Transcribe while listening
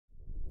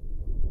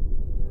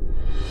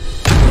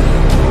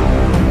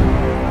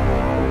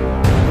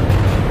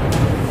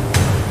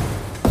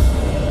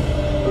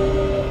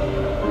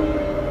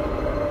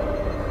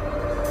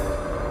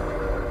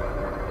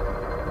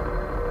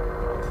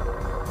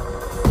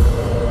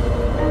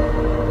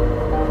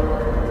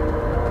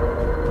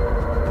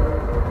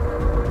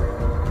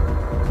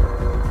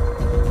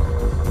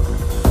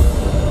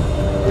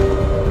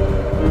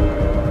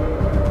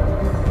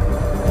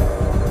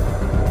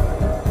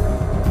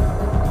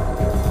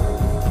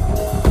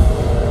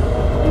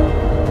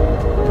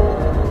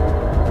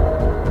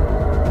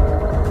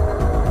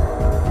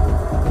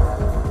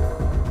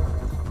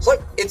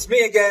It's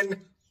me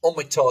again on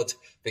my Todd,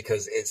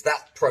 because it's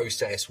that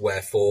process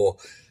wherefore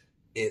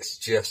it's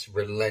just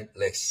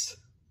relentless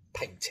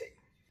painting.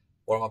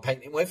 What am I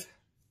painting with?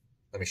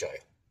 Let me show you.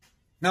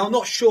 Now, I'm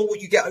not sure what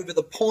you get over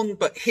the pond,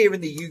 but here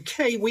in the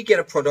UK, we get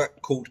a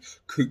product called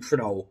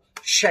Cuprinol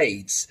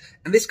Shades.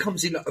 And this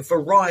comes in a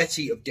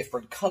variety of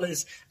different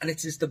colours, and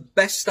it is the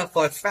best stuff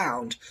I've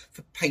found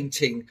for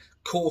painting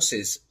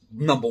courses.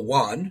 Number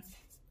one,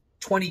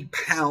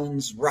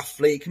 £20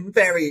 roughly. It can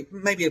vary,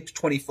 maybe up to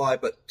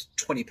 25, but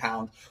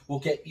 £20 will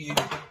get you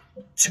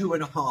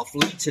 2.5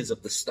 litres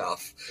of the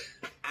stuff.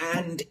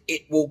 And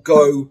it will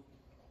go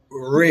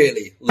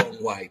really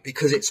long way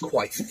because it's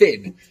quite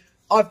thin.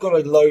 I've got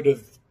a load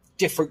of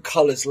different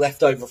colours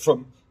left over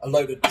from a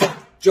load of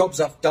jobs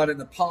I've done in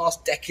the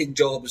past, decking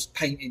jobs,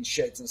 painting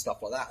sheds and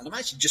stuff like that. And I'm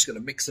actually just going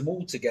to mix them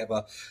all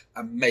together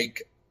and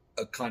make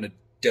a kind of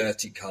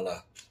dirty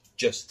colour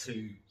just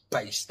to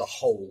base the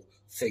whole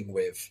thing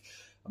with.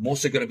 I'm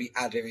also going to be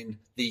adding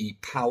the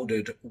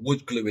powdered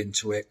wood glue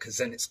into it, because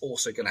then it's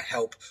also going to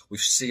help with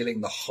sealing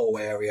the whole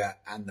area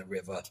and the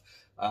river.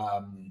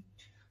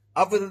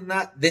 Other than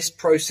that, this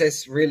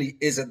process really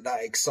isn't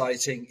that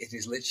exciting. It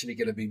is literally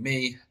going to be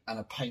me and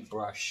a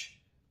paintbrush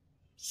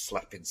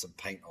slapping some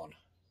paint on.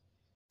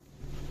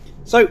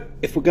 So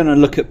if we're going to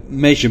look at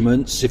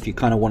measurements, if you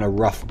kind of want a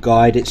rough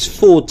guide, it's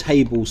 4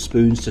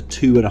 tablespoons to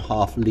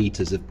 2.5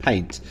 litres of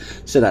paint.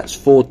 So that's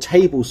 4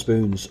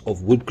 tablespoons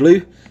of wood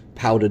glue,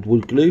 powdered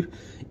wood glue,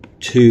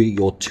 to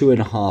your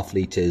 2.5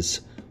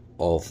 litres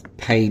of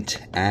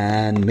paint,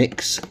 and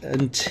mix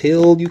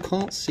until you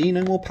can't see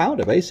no more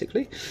powder,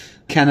 basically.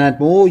 Can add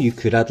more, you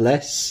could add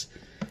less.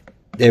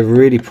 There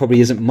really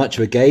probably isn't much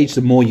of a gauge.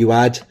 The more you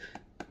add,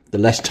 the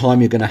less time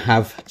you're going to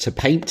have to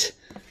paint.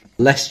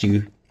 The less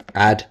you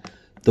add,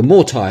 the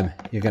more time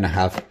you're going to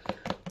have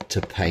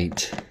to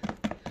paint.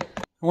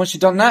 And once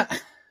you've done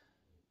that,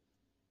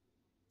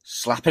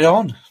 slap it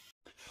on.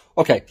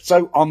 Okay,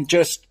 so I'm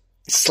just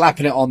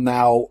slapping it on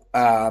now.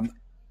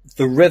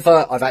 The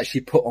river I've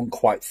actually put on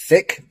quite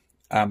thick.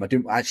 I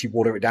didn't actually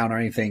water it down or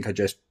anything. I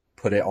just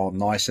put it on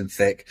nice and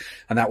thick,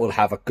 and that will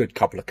have a good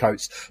couple of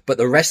coats. But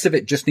the rest of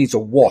it just needs a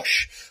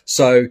wash.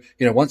 So,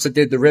 you know, once I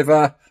did the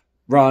river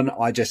run,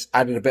 I just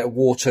added a bit of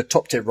water,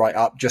 topped it right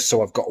up, just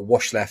so I've got a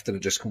wash left and I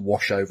just can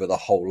wash over the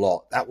whole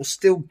lot. That will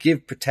still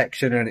give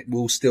protection, and it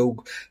will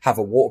still have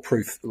a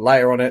waterproof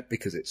layer on it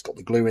because it's got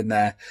the glue in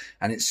there,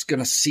 and it's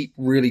going to seep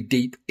really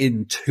deep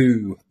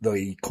into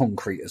the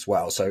concrete as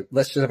well. So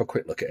let's just have a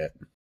quick look at it.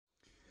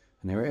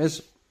 And there it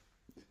is.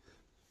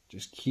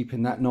 Just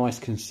keeping that nice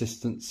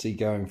consistency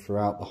going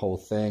throughout the whole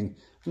thing.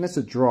 And this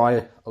will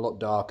dry a lot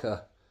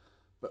darker,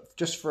 but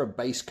just for a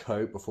base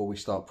coat before we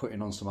start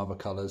putting on some other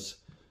colours,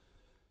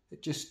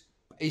 it just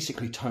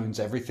basically tones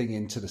everything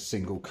into the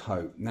single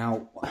coat.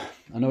 Now,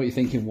 I know what you're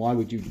thinking, why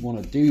would you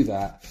want to do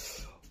that?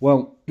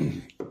 Well,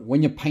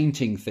 when you're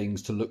painting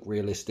things to look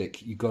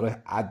realistic, you've got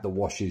to add the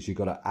washes, you've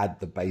got to add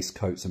the base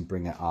coats and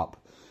bring it up.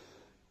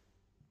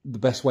 The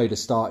best way to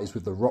start is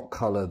with the rock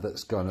colour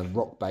that's going to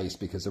rock base,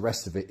 because the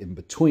rest of it in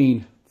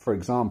between, for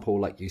example,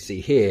 like you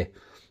see here,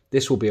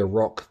 this will be a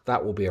rock,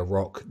 that will be a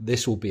rock,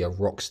 this will be a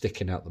rock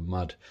sticking out the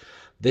mud,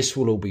 this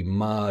will all be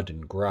mud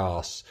and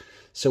grass.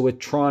 So we're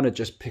trying to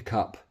just pick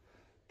up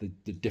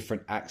the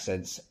different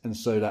accents, and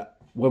so that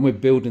when we're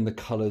building the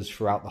colours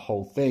throughout the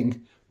whole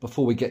thing,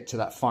 before we get to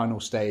that final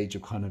stage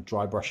of kind of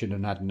dry brushing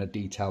and adding a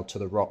detail to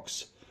the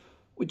rocks,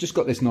 we've just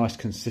got this nice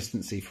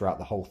consistency throughout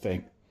the whole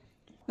thing.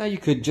 Now you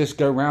could just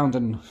go around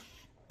and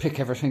pick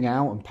everything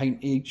out and paint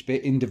each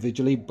bit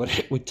individually, but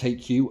it would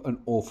take you an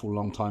awful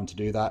long time to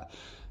do that.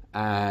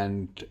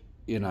 And,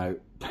 you know,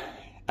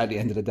 at the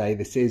end of the day,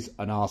 this is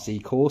an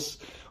RC course.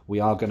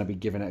 We are going to be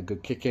giving it a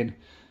good kicking.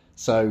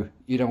 So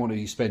you don't want to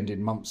be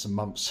spending months and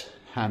months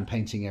hand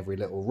painting every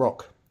little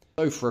rock.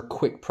 So for a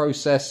quick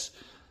process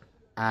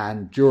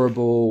and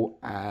durable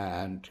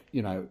and,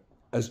 you know,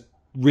 as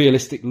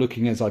realistic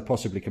looking as I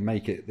possibly can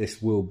make it,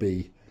 this will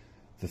be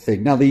the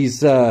thing. Now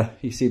these,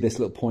 you see this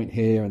little point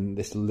here and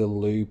this little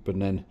loop, and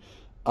then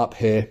up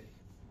here,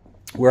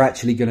 we're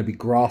actually going to be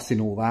grassing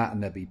all that,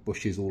 and there'll be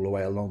bushes all the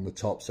way along the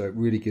top. So it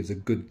really gives a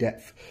good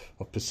depth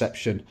of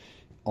perception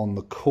on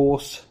the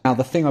course. Now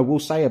the thing I will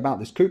say about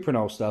this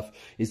Cuprinol stuff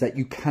is that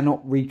you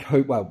cannot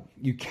recoat. Well,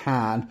 you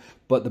can,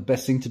 but the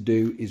best thing to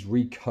do is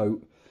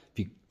recoat. If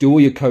you do all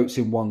your coats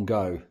in one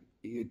go,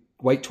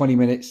 wait 20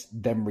 minutes,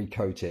 then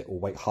recoat it, or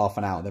wait half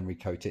an hour, then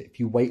recoat it. If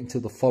you wait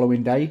until the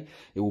following day,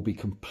 it will be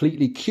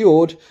completely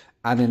cured,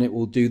 and then it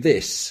will do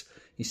this.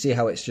 You see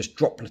how it's just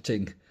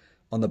dropleting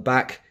on the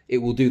back? It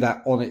will do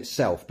that on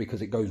itself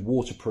because it goes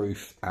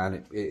waterproof,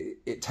 and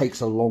it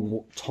takes a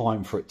long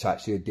time for it to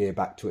actually adhere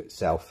back to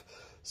itself.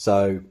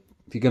 So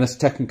if you're going to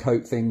second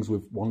coat things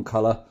with one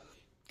colour,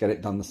 get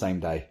it done the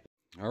same day.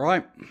 All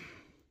right,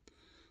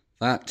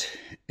 that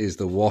is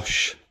the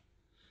wash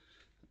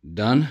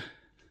done.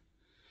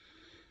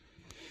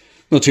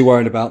 Not too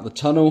worried about the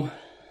tunnel.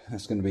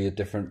 That's going to be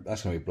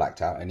that's going to be blacked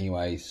out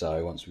anyway.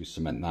 So once we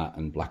cement that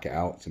and black it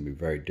out, it's going to be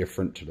very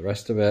different to the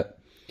rest of it.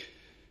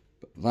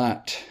 But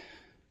that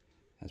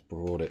has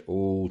brought it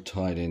all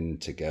tied in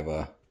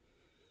together.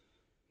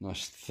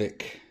 Nice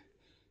thick,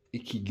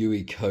 icky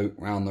gooey coat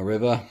around the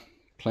river.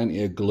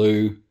 Plenty of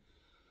glue,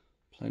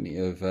 plenty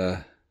of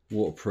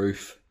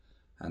waterproof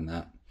and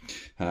that.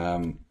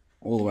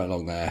 All the way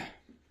along there.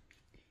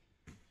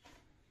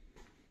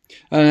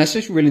 And it's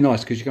just really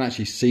nice because you can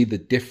actually see the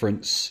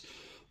difference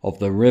of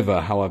the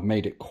river, how I've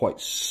made it quite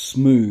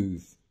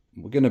smooth.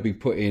 We're going to be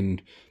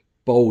putting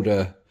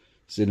boulders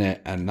in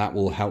it, and that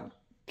will help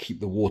keep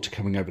the water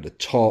coming over the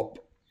top,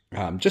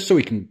 just so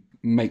we can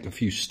make a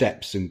few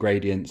steps and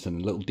gradients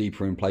and a little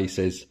deeper in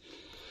places.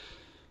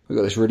 We've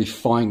got this really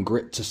fine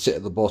grit to sit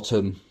at the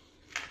bottom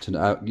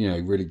to, you know,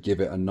 really give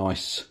it a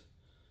nice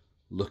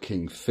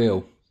looking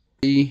feel.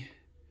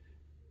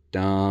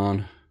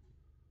 Done.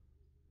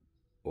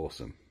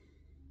 Awesome.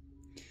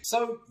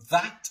 So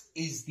that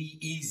is the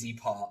easy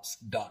parts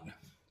done.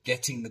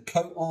 Getting the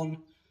coat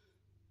on,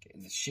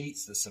 getting the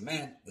sheets, the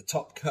cement, the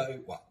top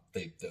coat, well,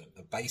 the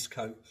base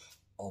coat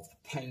of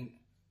the paint.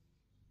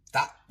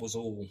 That was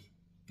all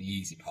the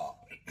easy part.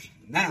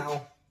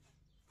 Now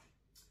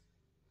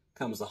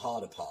comes the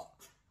harder part.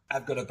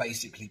 I've got to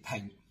basically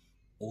paint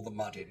all the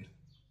mud in,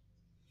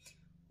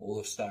 all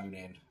the stone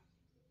in,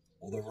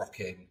 all the rock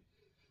in,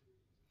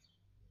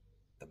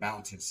 the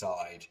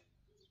mountainside.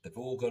 They've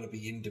all got to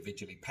be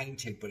individually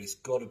painted, but it's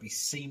got to be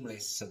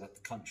seamless so that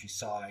the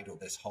countryside or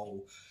this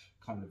whole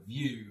kind of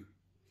view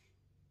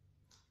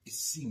is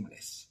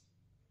seamless.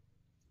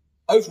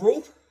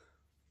 Overall,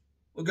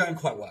 we're going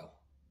quite well.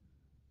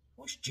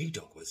 I wish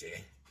Gdog was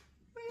here.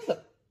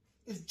 Look,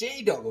 it's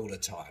Gdog all the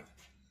time.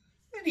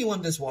 And he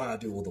wonders why I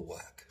do all the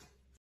work.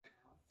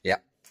 Yeah,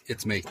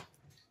 it's me.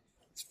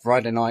 It's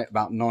Friday night,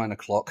 about 9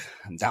 o'clock.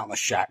 I'm down the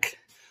shack,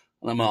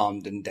 and I'm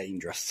armed and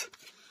dangerous.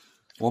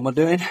 What am I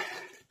doing?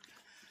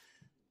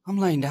 I'm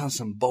laying down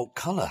some bulk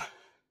colour.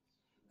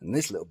 And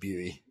this little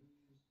beauty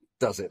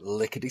does it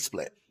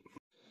lickety-split.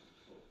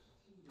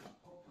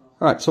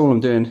 Alright, so all I'm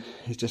doing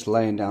is just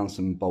laying down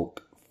some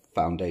bulk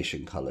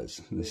foundation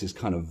colours. This is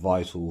kind of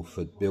vital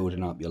for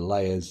building up your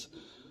layers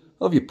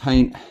of your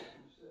paint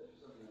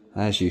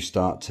as you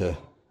start to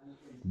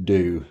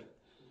do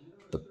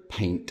the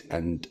paint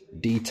and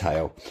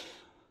detail.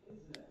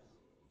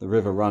 The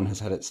river run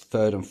has had its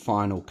third and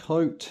final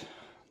coat.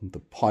 The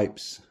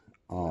pipes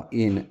are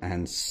in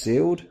and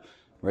sealed,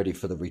 ready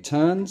for the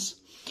returns.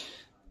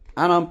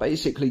 And I'm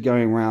basically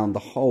going around the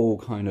whole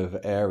kind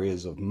of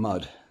areas of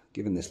mud,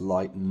 giving this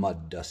light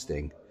mud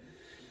dusting.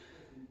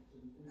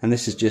 And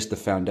this is just the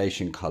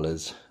foundation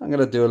colours. I'm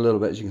going to do a little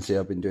bit, as you can see,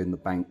 I've been doing the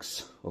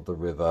banks of the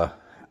river,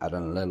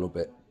 adding a little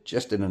bit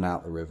just in and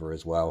out the river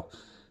as well.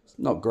 It's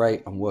not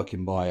great, I'm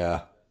working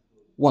by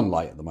one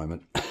light at the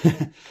moment.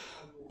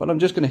 But I'm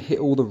just going to hit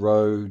all the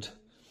road,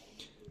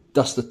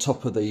 dust the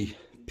top of the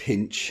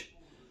pinch,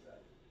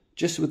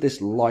 just with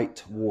this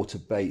light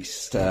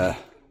water-based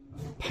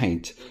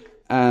paint.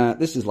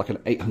 This is like an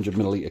 800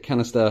 milliliter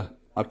canister.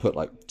 I put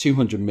like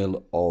 200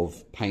 ml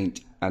of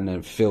paint and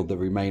then filled the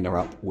remainder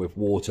up with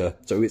water.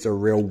 So it's a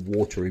real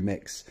watery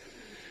mix.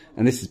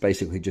 And this is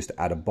basically just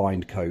to add a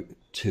bind coat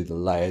to the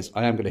layers.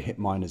 I am going to hit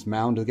mine as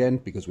mound again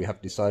because we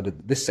have decided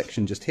that this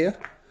section just here,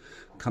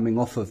 coming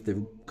off of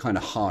the kind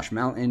of harsh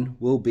mountain,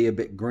 will be a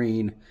bit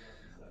green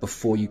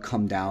before you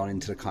come down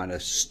into the kind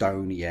of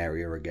stony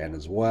area again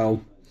as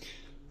well.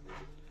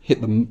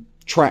 Hit the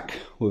track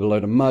with a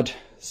load of mud.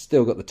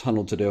 Still got the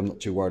tunnel to do. I'm not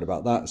too worried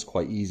about that. It's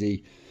quite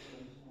easy.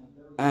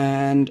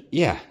 And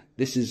yeah,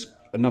 this is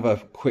another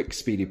quick,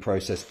 speedy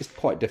process. It's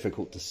quite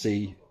difficult to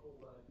see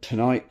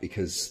tonight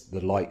because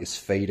the light is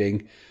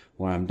fading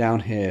when I'm down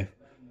here.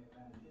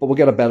 But we'll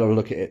get a better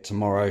look at it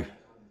tomorrow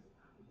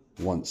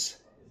once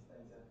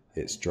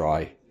it's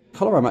dry. The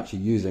colour I'm actually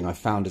using, I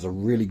found, is a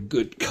really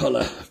good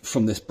colour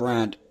from this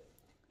brand.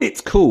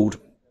 It's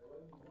called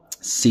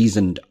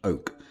Seasoned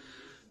Oak.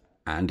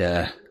 And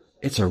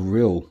it's a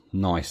real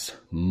nice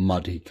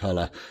muddy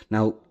colour.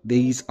 Now,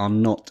 these are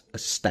not a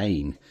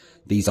stain.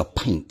 These are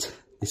paint.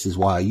 This is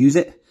why I use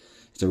it.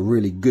 It's a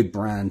really good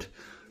brand.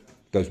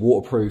 Goes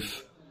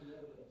waterproof,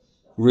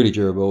 really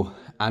durable,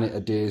 and it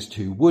adheres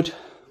to wood,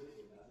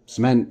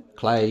 cement,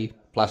 clay,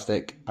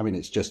 plastic. I mean,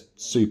 it's just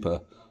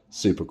super,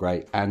 super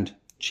great and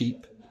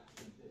cheap.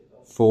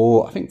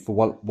 For, I think for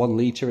one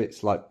litre,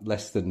 it's like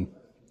less than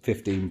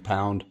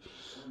 £15.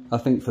 I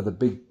think for the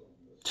big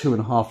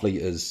 2.5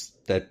 litres,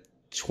 they're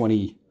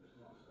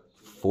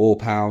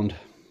 £24.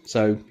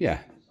 So yeah,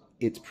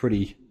 it's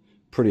pretty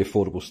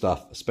affordable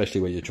stuff,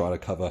 especially when you're trying to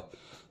cover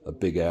a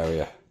big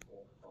area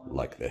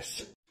like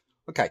this.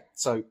 Okay,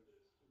 so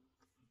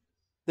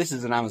this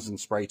is an Amazon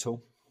spray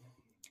tool.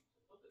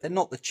 They're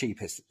not the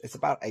cheapest. It's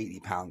about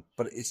 £80,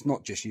 but it's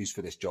not just used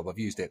for this job. I've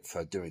used it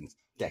for doing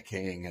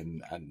decking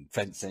and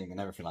fencing and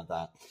everything like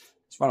that.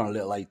 It's run on a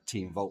little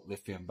 18-volt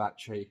lithium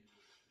battery.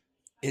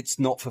 It's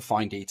not for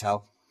fine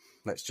detail.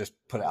 Let's just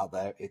put it out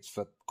there. It's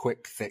for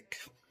quick, thick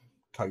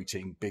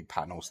coating, big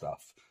panel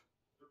stuff.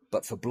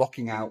 But for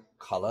blocking out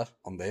colour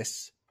on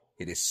this,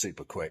 it is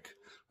super quick.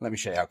 Let me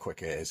show you how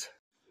quick it is.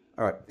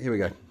 All right, here we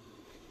go.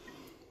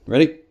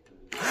 Ready?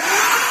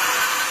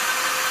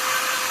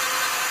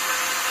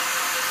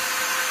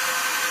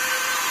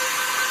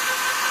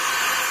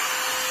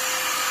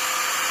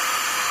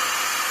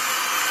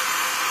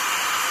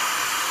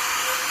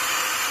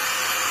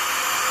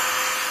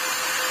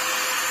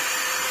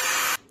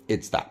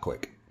 It's that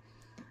quick.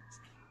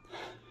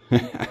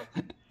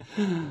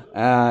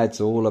 It's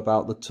all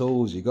about the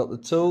tools. You got the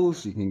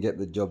tools, you can get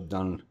the job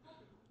done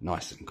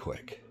nice and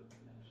quick.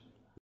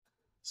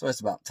 So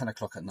it's about 10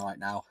 o'clock at night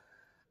now,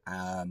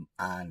 and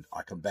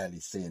I can barely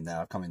see in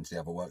there. I've come into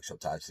the other workshop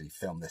to actually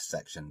film this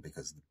section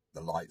because the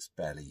light's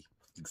barely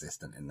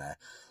existent in there.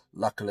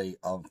 Luckily,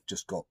 I've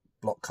just got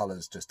block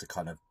colours just to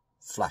kind of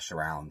flash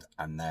around,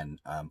 and then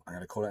I'm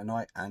going to call it a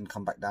night and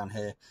come back down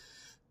here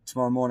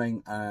tomorrow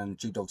morning, and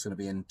Gdog's going to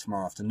be in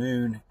tomorrow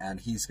afternoon, and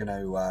he's going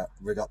to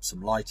rig up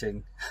some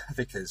lighting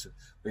because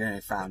we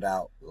only found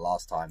out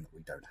last time that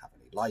we don't have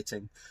any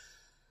lighting.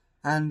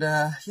 And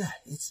yeah,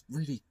 it's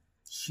really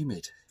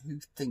humid.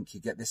 Who'd think you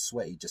get this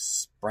sweaty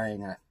just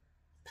spraying a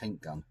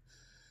paint gun?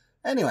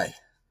 Anyway,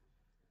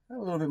 a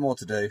little bit more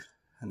to do,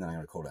 and then I'm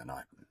going to call it a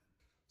night.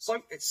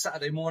 So it's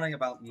Saturday morning,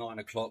 about 9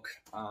 o'clock,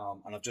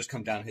 and I've just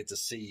come down here to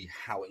see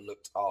how it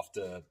looked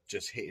after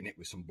just hitting it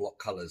with some block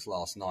colours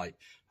last night.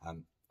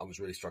 I was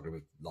really struggling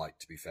with light,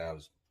 to be fair. I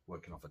was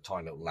working off a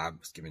tiny little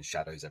lamp, giving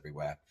shadows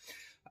everywhere.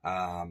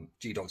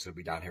 Gdog's going to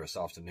be down here this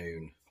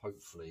afternoon,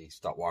 hopefully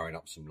start wiring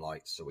up some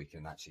lights so we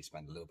can actually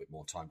spend a little bit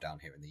more time down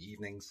here in the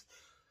evenings.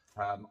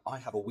 I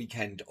have a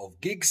weekend of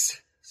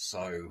gigs,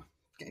 so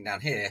getting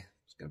down here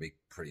is going to be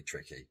pretty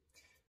tricky.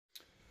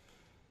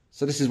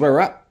 So this is where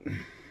we're at.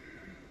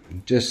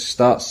 Just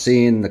start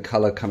seeing the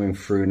colour coming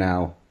through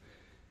now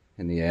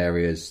in the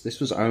areas. This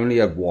was only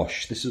a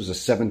wash. This was a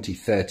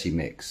 70-30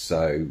 mix,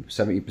 so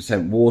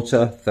 70%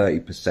 water,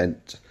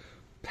 30%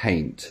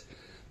 paint.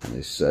 And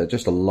it's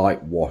just a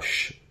light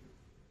wash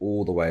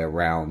all the way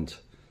around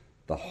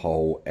the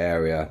whole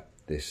area.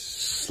 This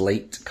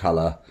slate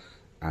colour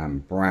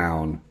and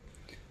brown.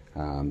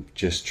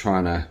 Just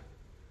trying to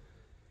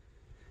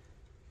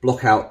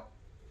block out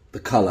the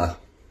colour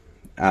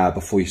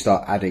before you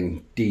start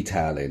adding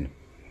detail in.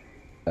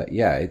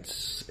 Yeah,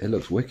 it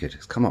looks wicked.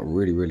 It's come up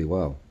really, really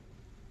well.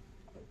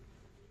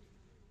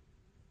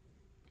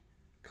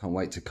 Can't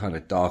wait to kind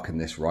of darken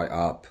this right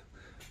up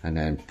and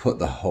then put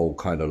the whole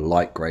kind of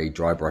light grey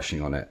dry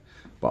brushing on it.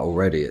 But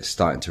already it's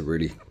starting to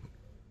really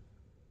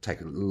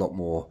take a lot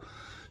more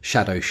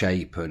shadow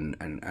shape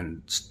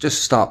and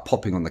just start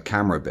popping on the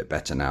camera a bit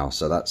better now.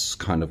 So that's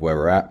kind of where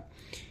we're at.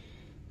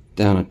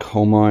 Down a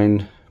coal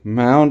mine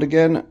mound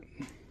again.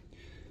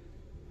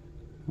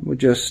 We're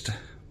just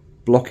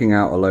blocking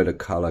out a load of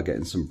colour,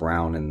 getting some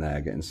brown in there,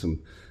 getting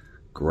some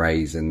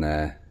greys in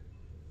there.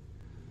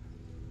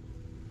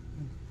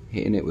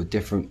 Hitting it with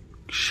different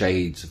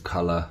shades of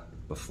colour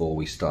before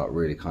we start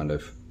really kind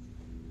of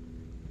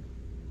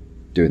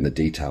doing the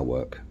detail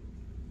work.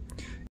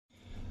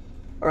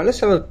 Alright, let's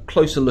have a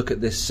closer look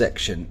at this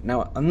section.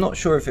 Now, I'm not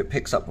sure if it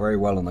picks up very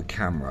well on the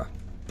camera,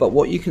 but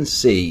what you can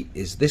see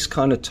is this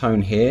kind of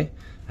tone here,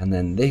 and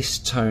then this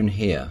tone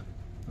here,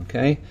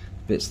 okay?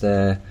 Bits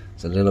there,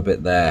 there's a little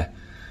bit there.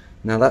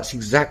 Now that's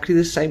exactly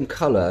the same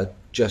colour,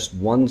 just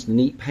one's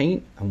neat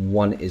paint and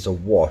one is a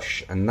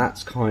wash, and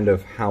that's kind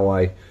of how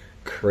I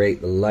create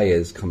the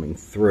layers coming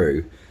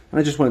through. And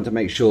I just wanted to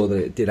make sure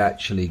that it did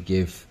actually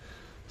give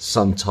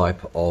some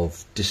type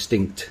of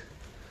distinct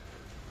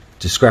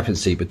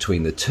discrepancy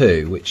between the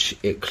two, which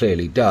it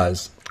clearly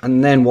does.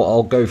 And then what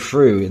I'll go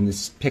through in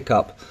this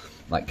pickup,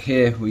 like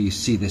here where you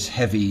see this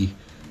heavy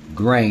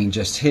grain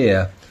just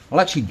here, I'll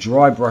actually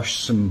dry brush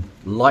some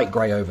light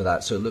grey over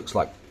that so it looks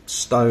like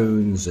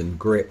stones and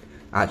grit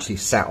actually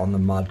sat on the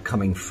mud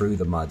coming through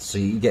the mud, so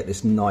you get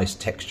this nice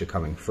texture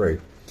coming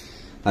through.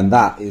 And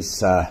that is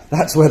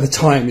that's where the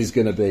time is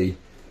going to be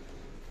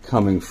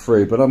coming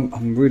through. But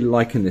I'm really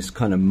liking this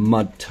kind of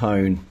mud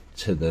tone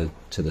to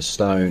the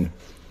stone.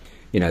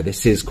 You know,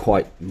 this is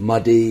quite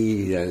muddy.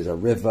 You know, there's a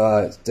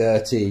river. It's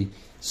dirty,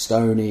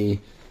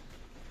 stony.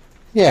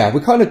 Yeah,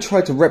 we kind of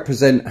try to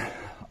represent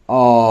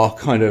our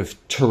kind of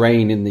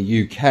terrain in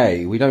the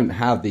UK. We don't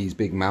have these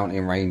big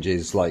mountain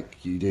ranges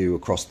like you do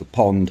across the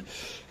pond.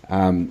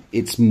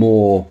 It's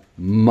more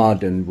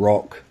mud and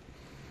rock,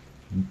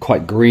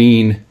 quite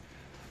green.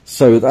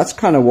 So that's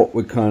kind of what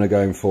we're kind of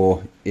going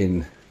for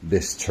in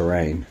this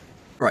terrain.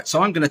 Right, so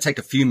I'm going to take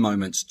a few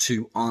moments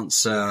to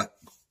answer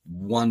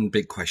one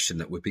big question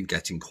that we've been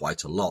getting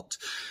quite a lot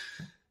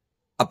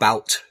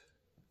about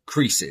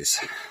creases.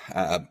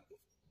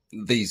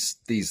 These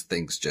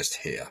things just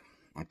here,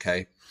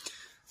 okay?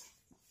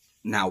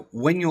 Now,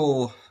 when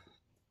you're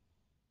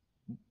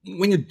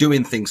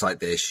doing things like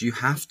this, you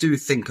have to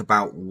think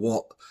about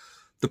what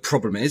the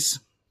problem is,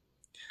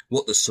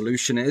 what the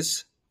solution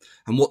is,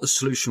 and what the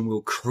solution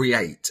will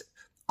create,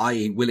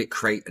 i.e. will it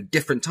create a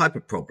different type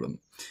of problem?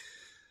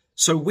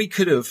 So we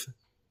could have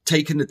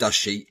taken the dust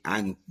sheet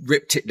and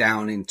ripped it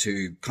down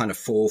into kind of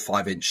 4 or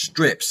 5 inch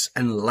strips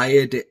and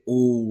layered it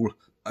all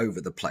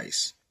over the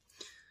place.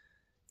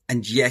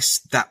 And yes,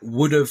 that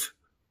would have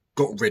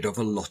got rid of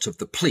a lot of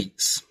the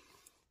pleats,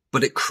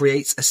 but it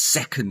creates a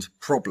second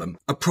problem,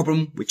 a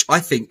problem which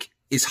I think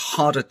is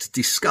harder to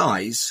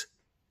disguise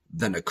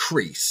than a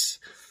crease.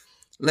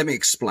 Let me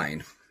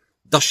explain.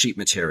 Dust sheet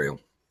material.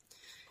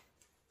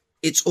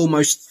 It's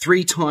almost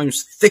 3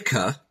 times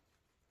thicker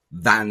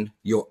than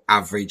your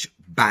average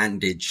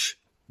bandage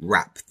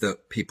wrap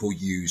that people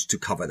use to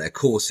cover their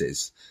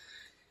courses.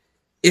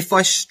 If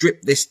I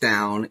strip this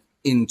down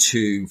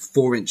into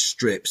 4-inch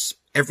strips,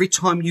 every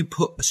time you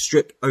put a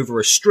strip over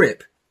a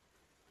strip,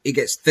 it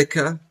gets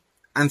thicker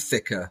and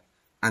thicker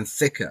and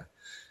thicker,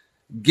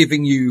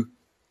 giving you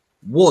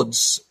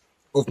wads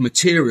of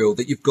material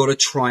that you've got to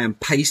try and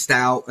paste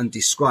out and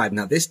describe.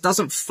 Now, this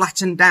doesn't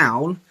flatten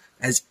down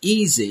as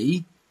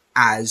easy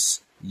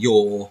as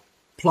your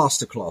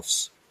plaster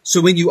cloths.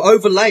 So when you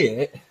overlay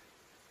it,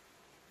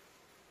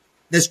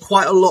 there's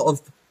quite a lot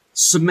of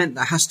cement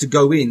that has to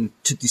go in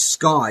to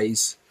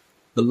disguise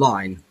the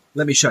line.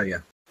 Let me show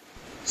you.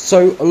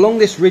 So along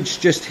this ridge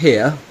just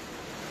here,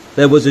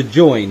 there was a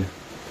join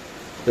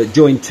that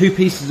joined two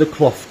pieces of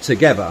cloth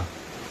together.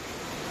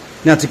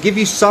 Now, to give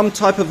you some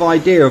type of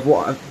idea of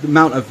what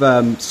amount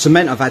of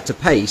cement I've had to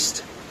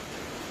paste,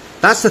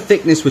 that's the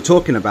thickness we're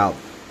talking about.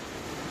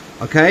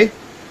 Okay?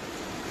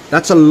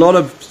 That's a lot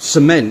of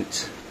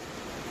cement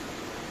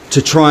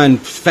to try and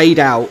fade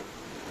out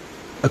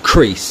a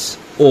crease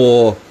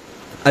or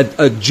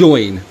a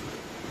join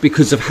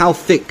because of how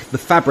thick the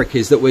fabric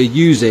is that we're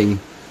using.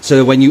 So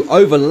that when you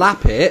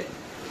overlap it,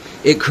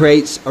 it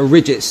creates a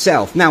ridge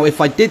itself. Now,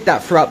 if I did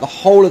that throughout the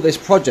whole of this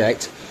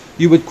project,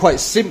 you would quite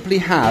simply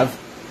have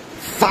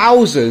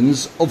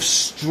thousands of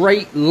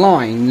straight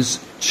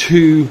lines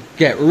to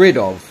get rid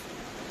of.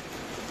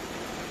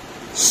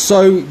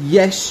 So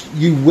yes,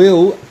 you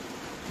will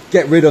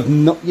get rid of,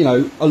 you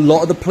know, a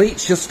lot of the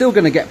pleats. You're still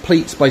going to get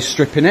pleats by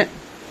stripping it.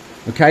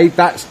 Okay,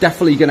 that's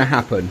definitely going to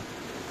happen.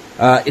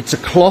 It's a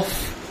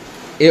cloth.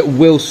 It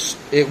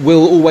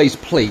will always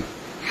pleat.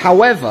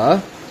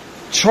 However,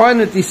 trying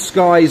to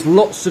disguise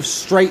lots of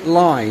straight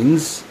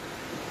lines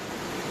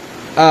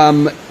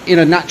in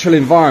a natural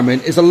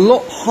environment is a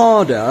lot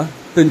harder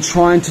than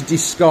trying to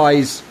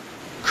disguise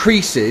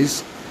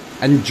creases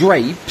and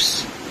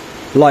drapes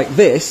like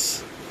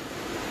this,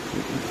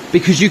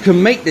 because you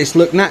can make this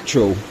look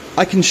natural.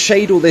 I can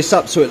shade all this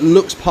up so it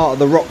looks part of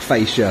the rock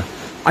fascia.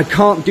 I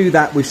can't do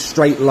that with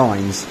straight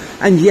lines.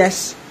 And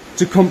yes,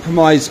 to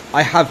compromise,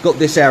 I have got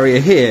this area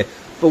here,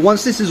 but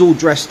once this is all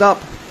dressed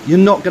up, you're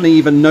not going to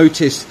even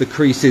notice the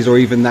creases or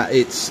even that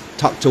it's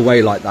tucked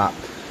away like that.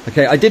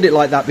 Okay, I did it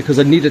like that because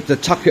I needed to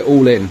tuck it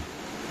all in.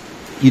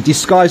 You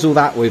disguise all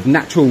that with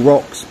natural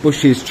rocks,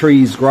 bushes,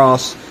 trees,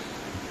 grass,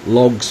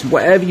 logs,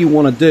 whatever you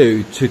want to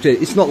do.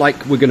 It's not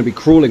like we're going to be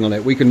crawling on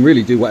it. We can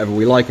really do whatever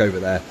we like over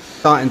there.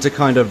 Starting to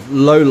kind of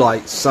low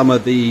light some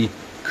of the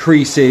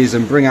creases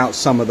and bring out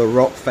some of the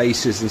rock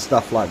faces and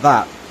stuff like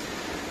that.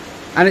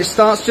 And it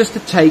starts just to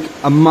take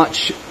a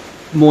much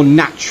more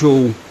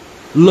natural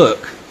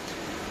look.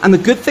 And the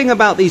good thing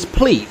about these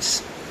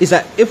pleats is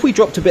that if we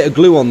dropped a bit of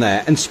glue on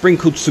there and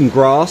sprinkled some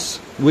grass,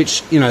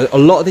 which, you know, a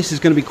lot of this is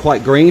going to be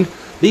quite green,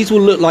 these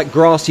will look like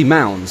grassy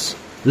mounds,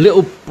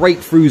 little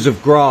breakthroughs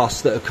of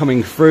grass that are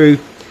coming through.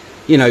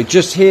 You know,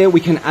 just here,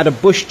 we can add a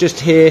bush just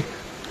here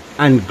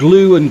and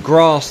glue and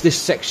grass this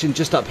section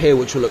just up here,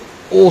 which will look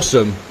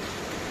awesome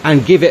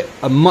and give it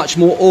a much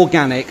more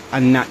organic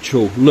and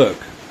natural look.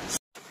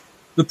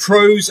 The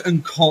pros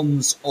and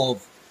cons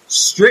of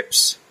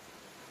strips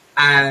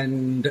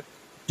and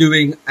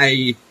doing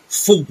a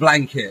full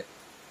blanket.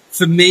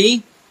 For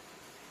me,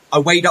 I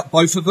weighed up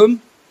both of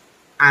them,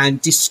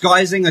 and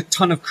disguising a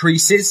ton of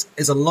creases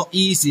is a lot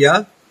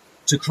easier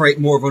to create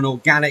more of an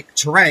organic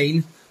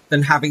terrain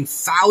than having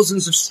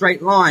thousands of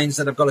straight lines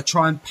that I've got to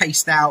try and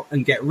paste out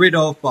and get rid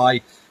of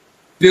by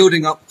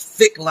building up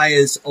thick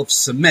layers of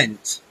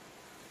cement.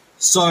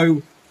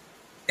 So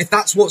if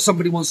that's what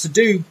somebody wants to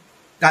do,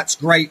 that's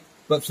great.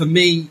 But for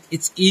me,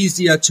 it's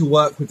easier to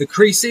work with the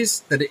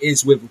creases than it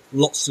is with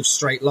lots of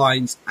straight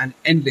lines and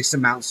endless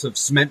amounts of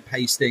cement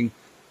pasting,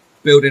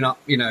 building up,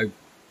 you know,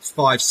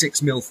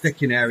 5-6 mil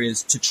thick in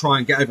areas to try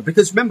and get over.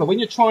 Because remember, when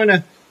you're trying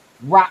to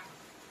wrap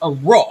a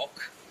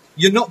rock,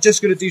 you're not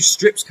just going to do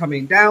strips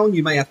coming down.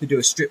 You may have to do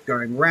a strip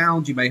going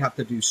round. You may have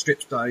to do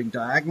strips going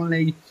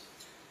diagonally.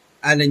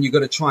 And then you've got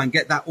to try and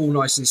get that all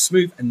nice and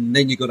smooth. And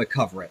then you've got to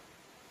cover it.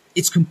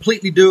 It's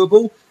completely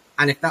doable.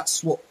 And if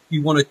that's what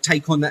you want to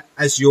take on that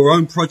as your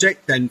own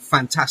project, then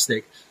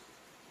fantastic.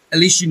 At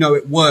least you know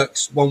it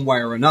works one way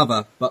or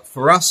another. But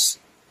for us,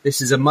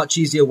 this is a much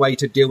easier way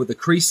to deal with the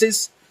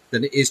creases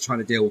than it is trying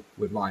to deal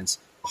with lines.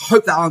 I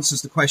hope that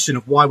answers the question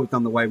of why we've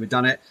done the way we've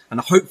done it. And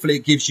hopefully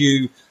it gives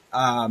you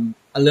a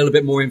little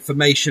bit more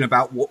information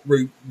about what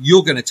route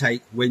you're going to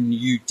take when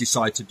you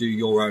decide to do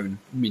your own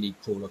mini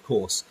crawler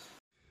course.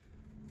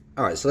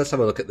 All right, so let's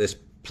have a look at this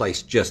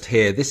place just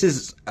here. This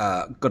has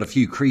got a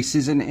few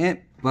creases in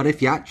it, but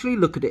if you actually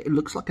look at it, it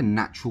looks like a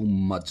natural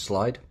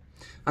mudslide.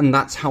 And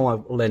that's how I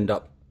will end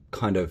up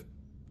kind of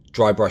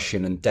dry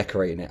brushing and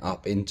decorating it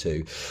up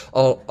into.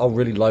 I'll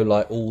really low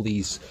light all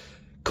these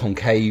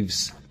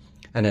concaves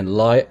and then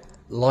light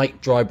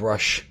dry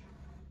brush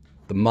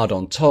the mud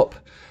on top,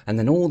 and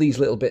then all these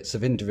little bits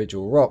of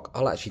individual rock,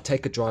 I'll actually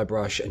take a dry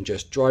brush and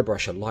just dry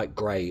brush a light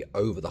grey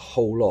over the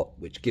whole lot,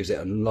 which gives it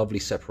a lovely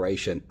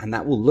separation, and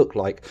that will look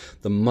like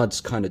the mud's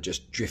kind of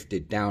just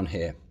drifted down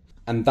here.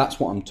 And that's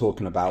what I'm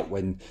talking about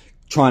when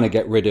trying to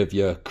get rid of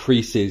your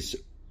creases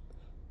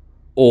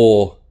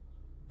or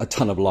a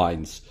ton of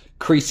lines.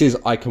 Creases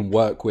I can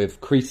work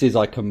with, creases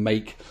I can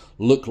make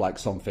look like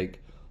something.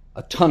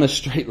 A ton of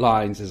straight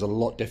lines is a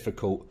lot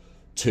difficult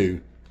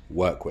to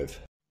work with.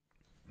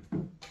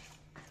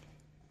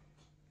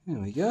 There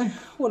we go.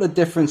 What a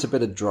difference a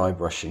bit of dry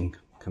brushing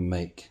can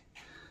make.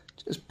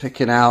 Just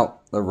picking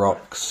out the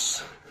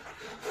rocks.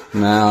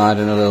 Now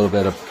adding a little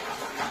bit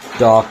of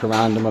dark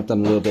around them. I've done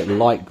a little bit of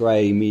light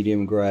grey,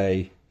 medium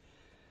grey.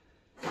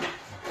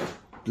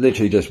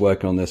 Literally just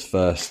working on this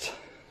first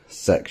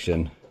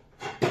section.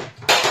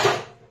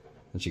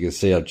 As you can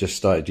see, I've just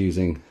started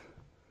using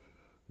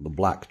the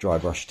black dry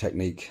brush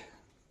technique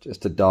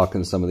just to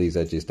darken some of these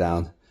edges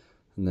down,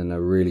 and then a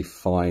really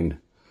fine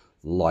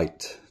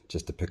light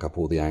just to pick up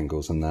all the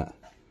angles and that.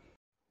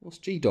 What's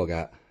Gdog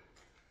at?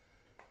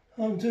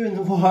 I'm doing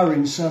the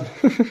wiring, son.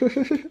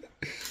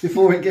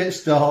 Before it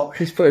gets dark.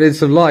 He's putting in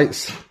some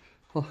lights.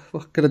 Oh, I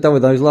could have done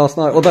with those last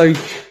night, although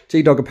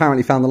Gdog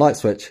apparently found the light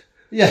switch.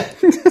 Yeah.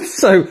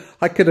 So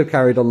I could have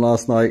carried on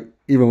last night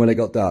even when it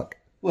got dark.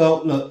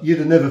 Well, look, you'd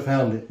have never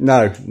found it.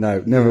 No,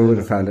 never would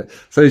have found it.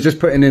 So he's just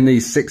putting in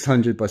these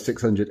 600 by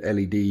 600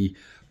 LED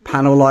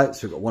panel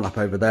lights. We've got one up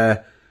over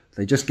there.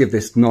 They just give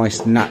this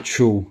nice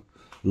natural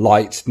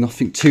light,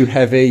 nothing too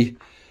heavy.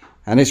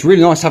 And it's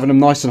really nice having them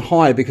nice and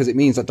high because it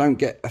means I don't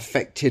get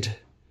affected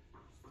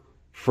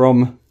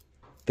from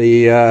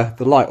the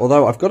light.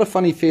 Although I've got a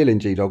funny feeling,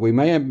 Gdog, we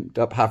may end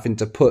up having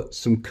to put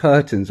some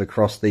curtains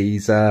across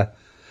these.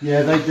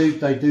 Yeah, they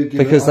do give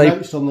because it. I they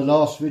noticed on the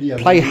last video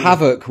play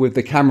havoc with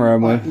the camera,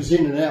 and it was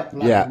in and out.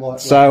 Black yeah. and white,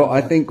 So black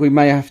and I think we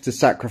may have to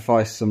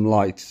sacrifice some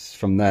lights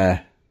from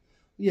there.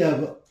 Yeah,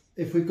 but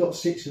if we've got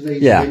 6 of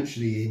these Yeah.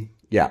 eventually in,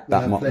 Yeah,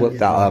 that'll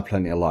have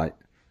plenty of light.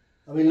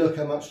 I mean, look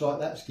how much light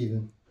that's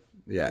given.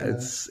 Yeah,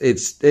 it's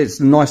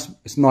nice.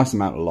 It's a nice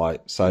amount of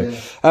light. So,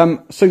 yeah.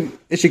 So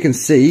as you can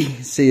see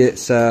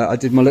it's I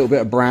did my little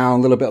bit of brown,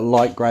 a little bit of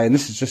light grey, and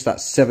this is just that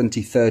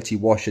 70-30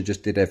 wash I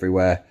just did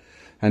everywhere.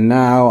 And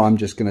now I'm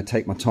just going to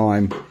take my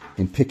time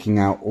in picking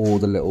out all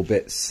the little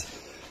bits.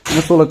 And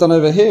that's all I've done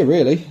over here,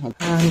 really.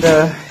 And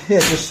yeah,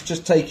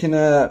 just taking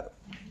a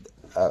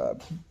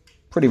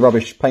pretty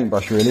rubbish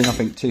paintbrush, really,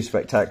 nothing too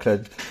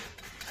spectacular,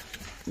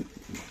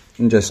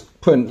 and just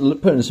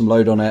putting some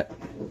load on it,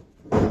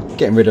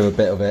 getting rid of a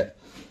bit of it.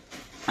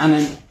 And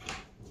then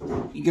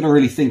you're going to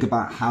really think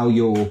about how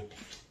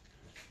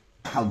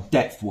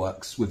depth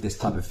works with this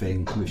type of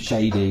thing, with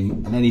shading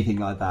and anything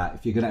like that.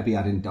 If you're going to be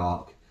adding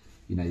dark,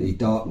 you know, the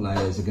dark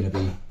layers are going to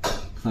be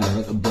kind of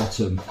at the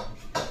bottom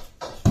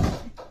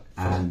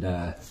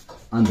and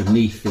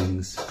underneath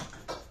things.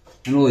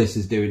 And all this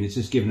is doing is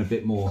just giving a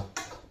bit more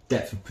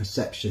depth of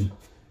perception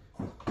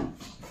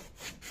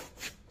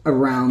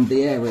around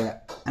the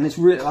area. And it's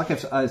really, like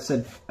I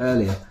said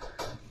earlier,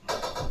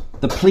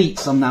 the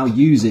pleats I'm now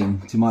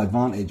using to my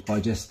advantage by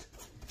just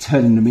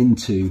turning them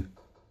into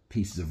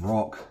pieces of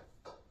rock,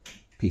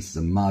 pieces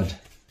of mud,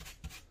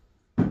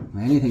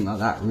 anything like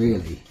that,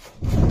 really,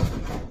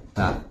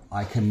 that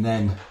I can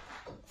then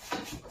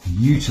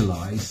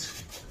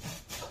utilise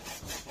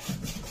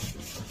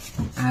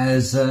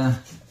as a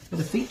bit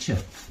of feature.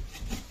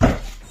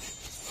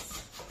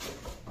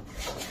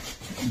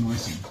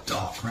 Nice and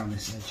dark around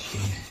this edge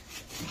here.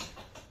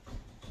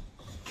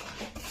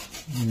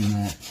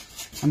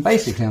 And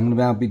basically I'm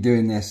going to be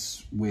doing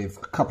this with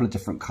a couple of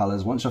different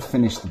colours. Once I've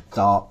finished the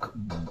dark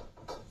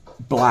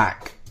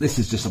black, this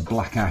is just a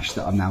black ash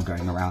that I'm now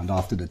going around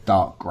after the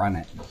dark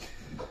granite. And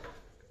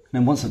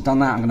then once I've done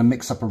that, I'm going to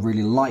mix up a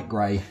really light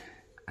grey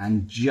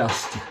and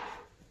just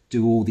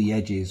do all the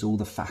edges, all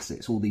the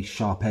facets, all these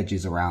sharp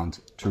edges around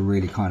to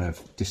really kind of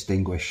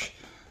distinguish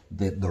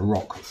the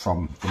rock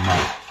from the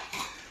mud.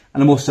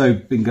 And I've also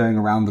been going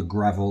around the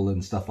gravel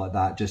and stuff like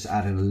that, just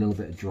adding a little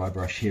bit of dry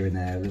brush here and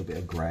there, a little bit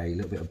of grey, a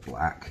little bit of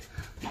black,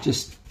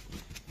 just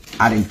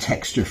adding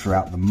texture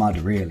throughout the mud,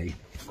 really,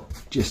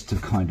 just to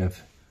kind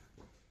of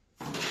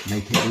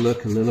make it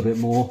look a little bit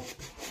more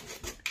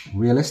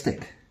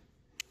realistic.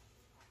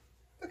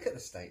 Look at the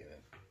state of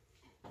it.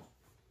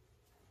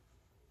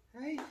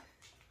 Hey,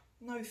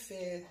 no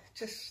fear,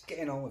 just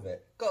getting on with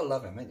it. Gotta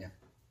love him, ain't you?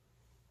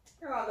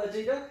 You alright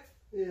there, Gdog?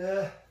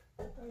 Yeah.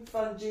 Having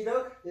fun,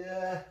 Gdog?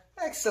 Yeah.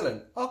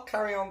 Excellent. I'll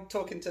carry on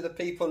talking to the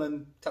people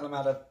and tell them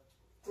how to...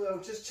 Well,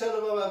 just tell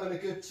them I'm having a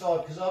good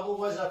time, because I'm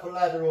always up a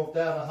ladder or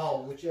down a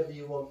hole, whichever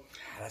you want.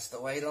 That's the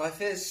way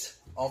life is.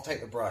 I'll take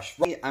the brush.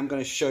 I'm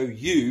going to show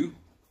you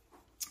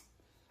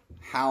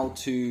how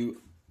to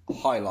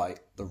highlight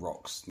the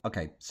rocks.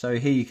 Okay, so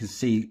here you can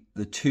see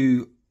the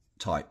two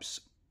types.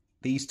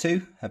 These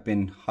two have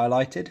been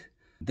highlighted.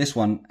 This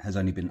one has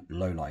only been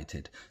low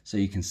lighted, so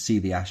you can see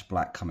the ash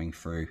black coming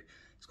through.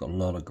 It's got a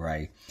lot of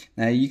grey.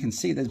 Now you can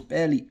see there's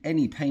barely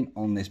any paint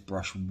on this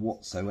brush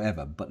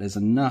whatsoever, but there's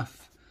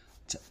enough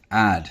to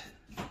add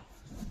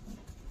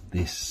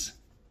this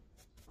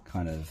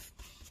kind of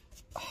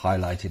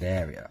highlighted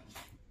area.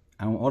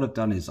 And what I've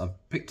done is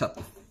I've picked up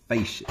the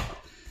face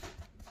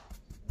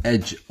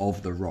edge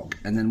of the rock,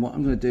 and then what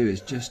I'm going to do is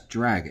just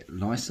drag it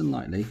nice and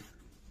lightly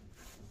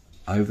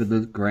over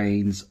the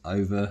grains,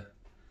 over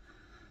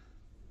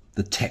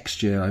the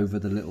texture, over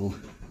the little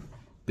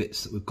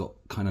bits that we've got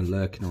kind of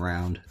lurking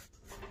around,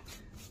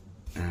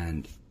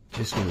 and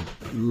just going to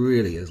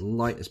really, as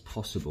light as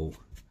possible,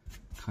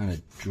 kind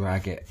of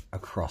drag it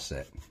across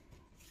it.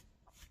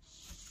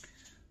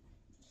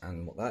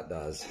 And what that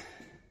does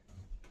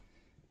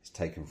is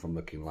taken from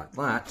looking like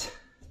that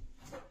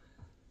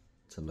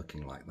to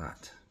looking like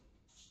that.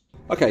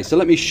 Okay, so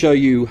let me show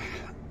you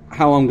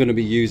how I'm going to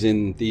be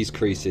using these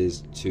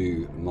creases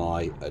to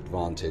my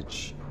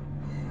advantage.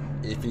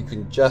 If you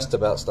can just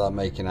about start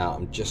making out,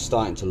 I'm just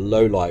starting to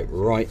low light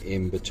right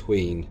in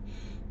between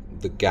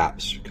the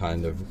gaps,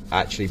 kind of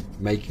actually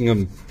making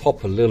them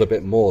pop a little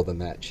bit more than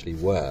they actually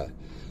were,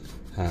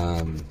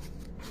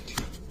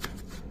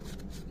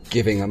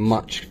 giving a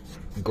much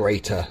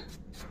greater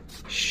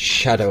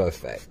shadow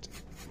effect,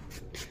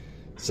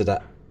 so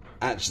that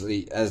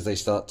actually as they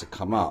start to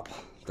come up,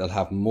 they'll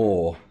have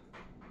more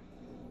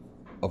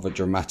of a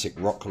dramatic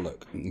rock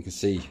look. And you can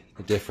see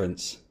the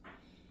difference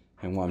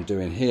in what I'm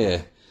doing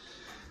here.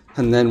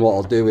 And then what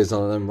I'll do is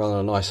I'll then run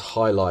a nice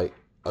highlight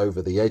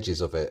over the edges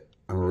of it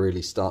and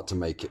really start to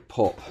make it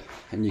pop.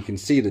 And you can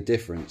see the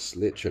difference.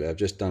 Literally, I've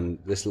just done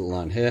this little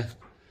line here,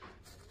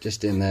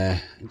 just in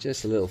there, and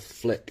just a little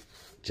flick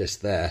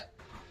just there.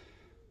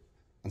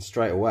 And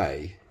straight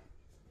away,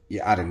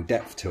 you're adding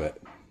depth to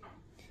it.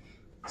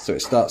 So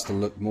it starts to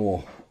look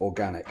more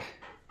organic,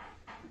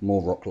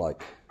 more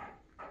rock-like.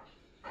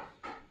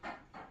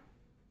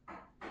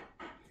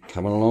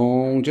 Coming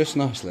along just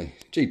nicely.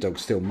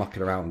 Gdog's still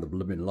mucking around with the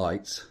blooming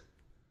lights.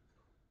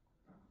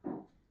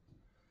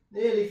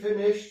 Nearly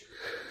finished.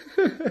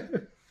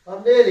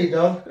 I'm nearly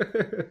done.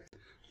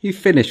 You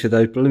finished with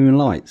those blooming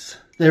lights?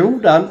 They're all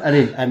done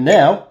and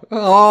now.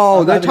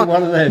 Oh,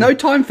 one of them. No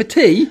time for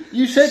tea.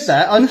 You said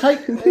that. I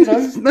take. You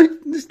know, No,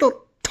 it's not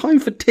time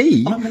for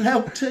tea. I'm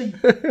allowed tea.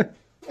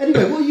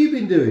 Anyway, what have you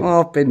been doing?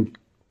 Oh,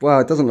 well,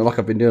 it doesn't look like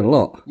I've been doing a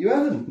lot. You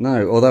haven't?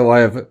 No, although I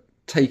have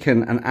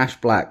taken an ash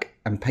black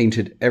and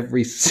painted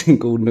every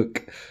single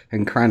nook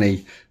and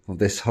cranny of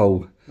this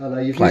whole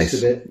You've place.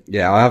 missed a bit.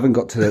 Yeah, I haven't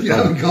got to the.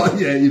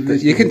 You've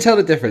missed You can tell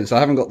the difference. I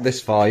haven't got this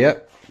far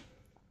yet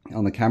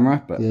on the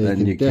camera, but Yeah,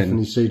 then you can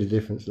definitely see the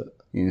difference. Look.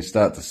 You can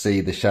start to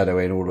see the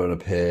shadowing all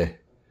up here.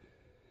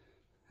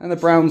 And the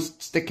brown's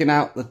sticking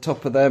out the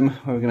top of them.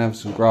 We're going to have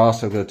some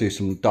grass. We're going to do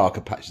some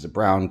darker patches of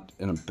brown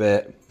in a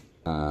bit.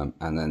 And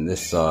then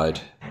this side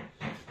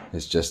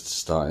is just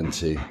starting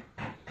to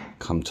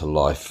come to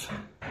life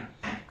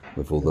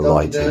with all the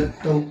lighting.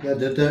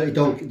 The dirty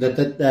donkey.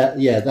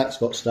 Yeah, that's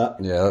got stuck.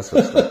 Yeah, that's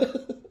what's stuck.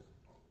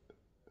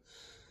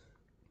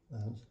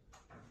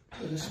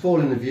 I'm just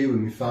spoiling the view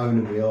with my phone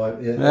and my eye.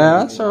 Yeah,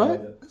 that's all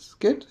right. That's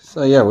good.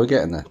 So yeah, we're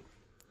getting there.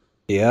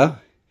 Here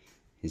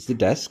is the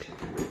desk.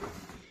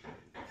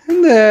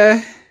 And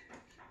there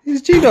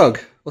is Gdog.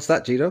 What's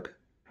that, Gdog?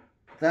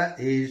 That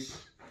is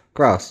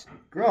Grass.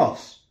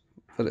 grass.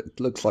 But it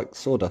looks like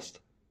sawdust.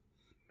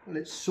 Well,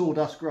 it's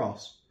sawdust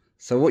grass.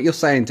 So what you're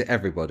saying to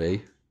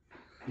everybody,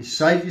 You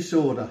save your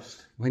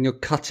sawdust. when you're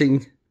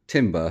cutting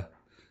timber,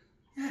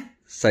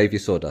 save your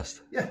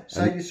sawdust. Yeah,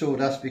 save your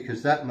sawdust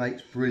because that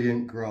makes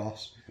brilliant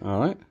grass. All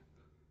right.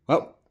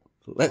 Well,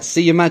 let's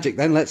see your magic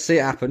then. Let's see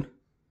it happen.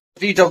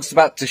 The Gdog's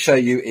about to show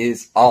you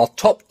is our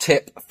top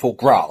tip for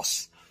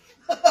grass.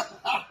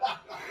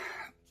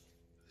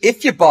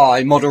 If you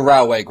buy model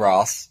railway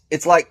grass,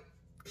 it's like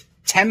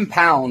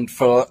 £10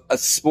 for a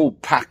small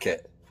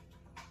packet.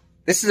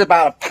 This is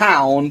about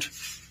 £1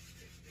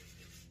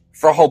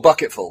 for a whole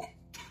bucketful.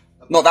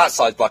 Not that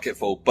size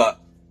bucketful,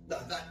 but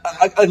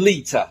a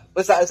litre.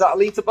 Is that a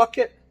litre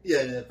bucket?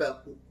 Yeah,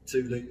 about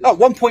 2 litres. Oh,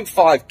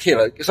 1.5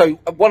 kilo. So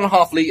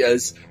 1.5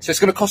 litres. So it's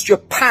going to cost you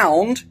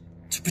 £1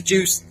 to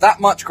produce that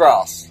much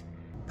grass.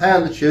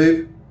 Pound the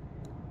tube,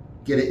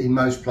 get it in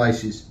most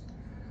places.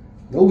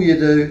 And all you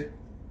do...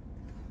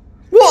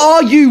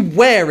 What are you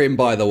wearing,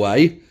 by the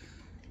way?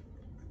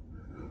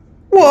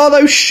 What are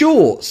those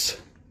shorts?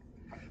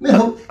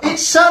 No,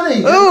 it's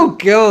sunny. Oh,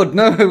 God,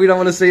 no, we don't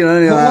want to see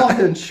any of that.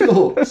 Hawaiian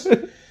shorts.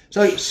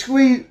 So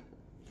squeeze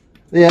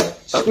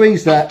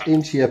that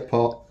into your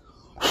pot.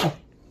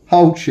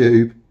 Whole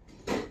tube.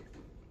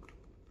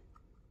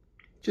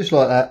 Just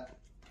like that.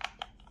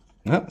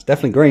 Oh, it's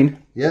definitely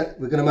green. Yeah,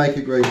 we're going to make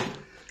it green.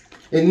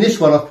 In this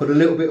one, I've put a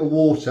little bit of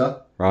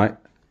water. Right.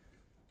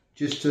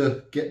 Just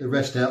to get the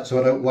rest out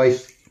so I don't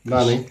waste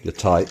money. You're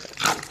tight.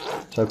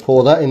 So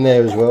pour that in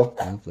there as well.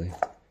 Lovely.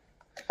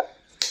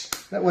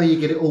 That way you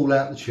get it all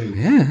out the tube.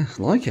 Yeah,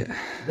 I like it.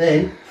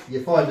 Then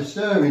you find a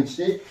stirring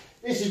stick.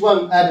 This is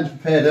one Adam's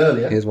prepared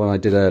earlier. Here's one I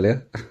did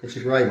earlier. It's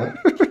a grey one.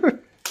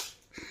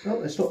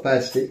 Oh, it's not a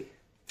bad stick.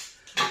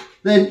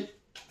 Then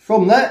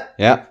from that,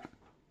 Yeah.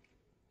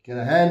 get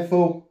a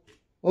handful.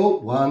 Oh,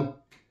 1,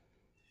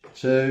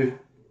 2,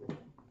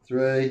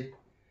 3,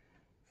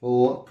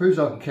 4. Proves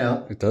I can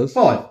count. It does.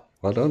 5.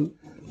 Well done.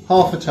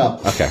 Half a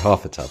tub. Okay,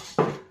 half a tub.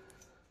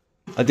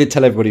 I did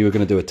tell everybody we were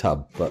going to do a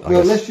tub, but I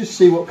Well, guess let's just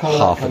see what colour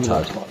half that a comes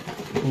tub. out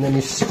like. And then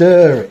you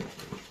stir it.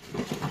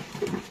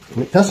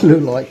 And it doesn't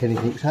look like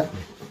anything's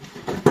happening.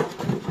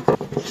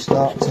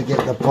 start to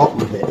get the bottom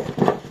bit.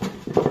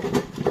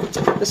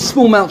 There's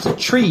small amounts of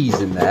trees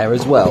in there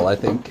as well, I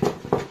think.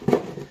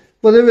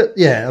 Well,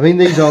 yeah, I mean,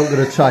 these aren't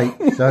going to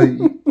take, so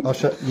you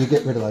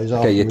get rid of those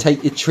afterwards. Okay, you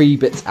take your tree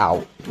bits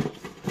out.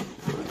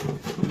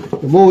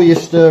 The more you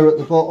stir at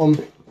the bottom,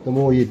 the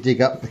more you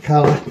dig up the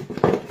colour.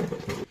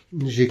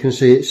 As you can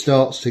see, it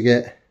starts to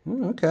get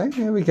Okay,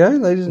 here we go,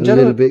 ladies and a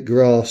gentlemen. little bit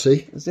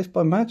grassy. As if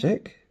by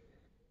magic,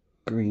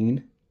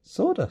 green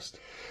sawdust.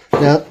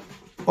 Now,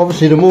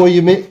 obviously, the more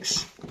you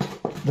mix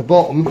the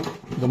bottom,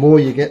 the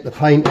more you get the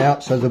paint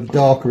out, so the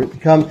darker it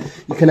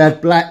becomes. You can add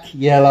black,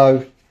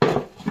 yellow,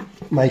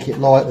 make it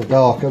lighter,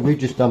 darker. We've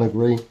just done a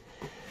green.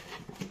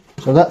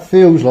 So that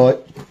feels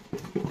like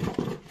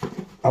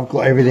I've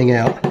got everything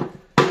out.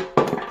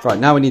 Right,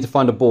 now we need to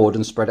find a board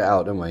and spread it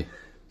out, don't we?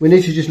 We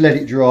need to just let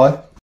it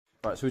dry.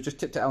 Right, so we just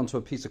tipped it onto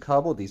a piece of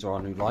cardboard. These are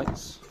our new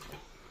lights.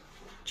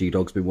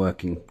 Gdog's been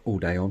working all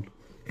day on.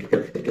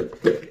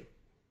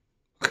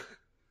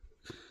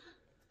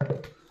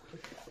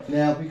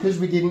 Now, because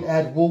we didn't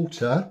add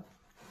water,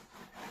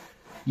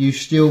 you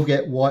still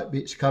get white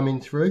bits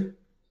coming through.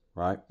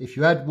 Right. If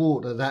you add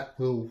water, that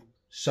will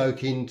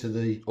soak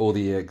into all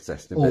the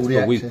existing all bits. the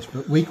excess.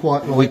 But we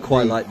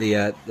quite like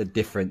the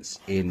difference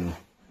in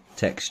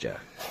texture.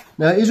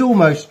 Now, it is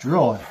almost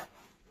dry.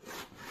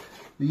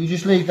 But you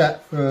just leave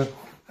that for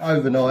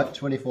overnight,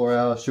 24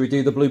 hours. Should we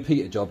do the Blue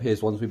Peter job?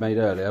 Here's ones we made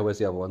earlier. Where's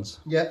the other ones?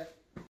 Yeah.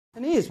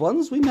 And here's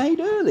ones we made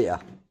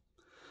earlier.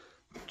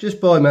 Just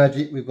by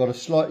magic, we've got a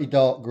slightly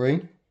dark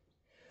green.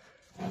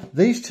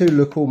 These two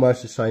look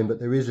almost the same, but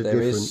there is a difference.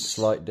 There is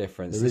slight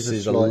difference.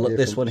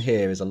 This one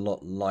here is a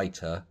lot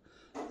lighter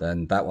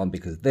than that one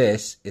because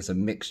this is a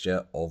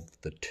mixture of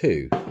the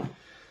two.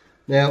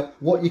 Now,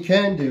 what you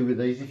can do with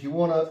these, if you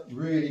want to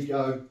really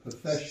go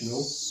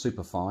professional,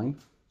 super fine,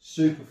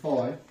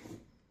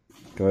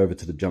 go over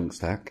to the junk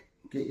stack.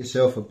 Get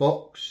yourself a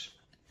box,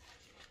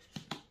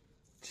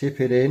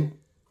 tip it in,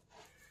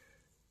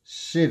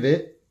 sieve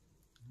it.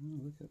 Oh,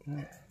 look at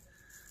that.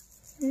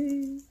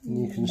 And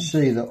you can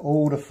see that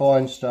all the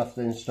fine stuff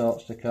then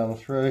starts to come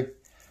through,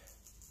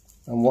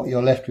 and what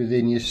you're left with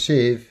in your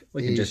sieve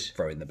we can just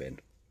throw in the bin.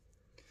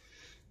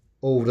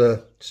 All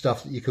the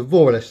stuff that you could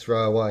more or less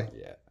throw away.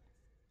 Yeah.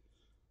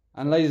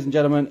 And ladies and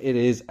gentlemen, it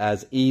is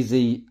as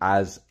easy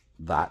as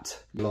that.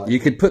 You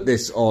could put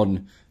this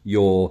on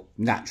your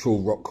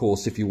natural rock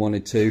course if you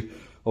wanted to.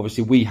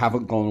 Obviously, we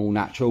haven't gone all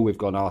natural. We've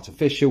gone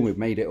artificial. We've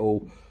made it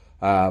all.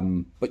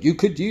 But you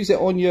could use it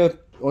on your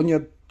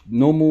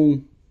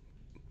normal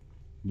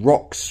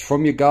rocks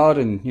from your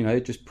garden. You know,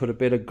 just put a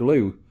bit of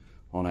glue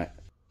on it.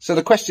 So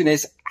the question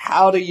is,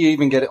 how do you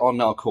even get it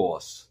on our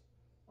course?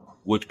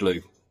 Wood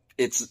glue.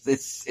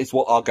 It's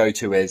what our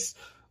go-to is.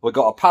 We've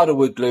got a powder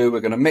wood glue.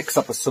 We're going to mix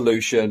up a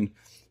solution,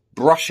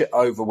 brush it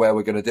over where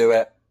we're going to do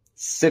it,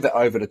 sieve it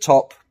over the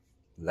top,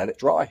 let it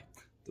dry.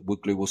 The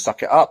wood glue will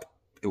suck it up.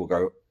 It will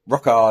go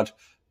rock hard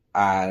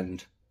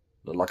and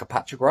look like a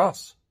patch of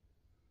grass.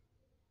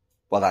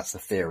 Well, that's the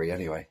theory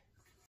anyway.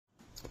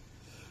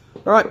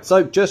 All right,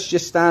 so just your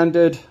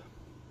standard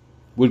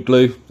wood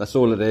glue. That's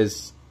all it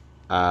is.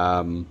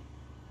 Yeah,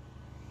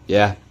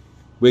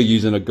 we're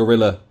using a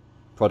Gorilla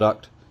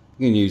product.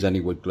 You can use any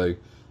wood glue.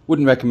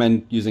 Wouldn't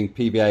recommend using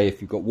PVA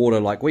if you've got water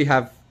like we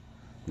have.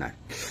 No.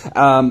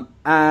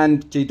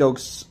 And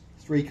Gdog's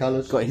three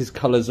colours. Got his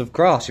colours of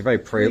grass. You're very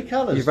proud.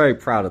 You're very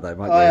proud of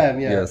them, aren't you? I am.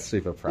 Yeah. You're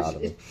super proud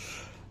of them.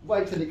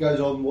 Wait till it goes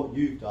on what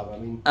you've done. I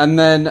mean. And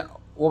then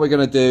what we're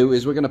going to do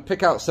is we're going to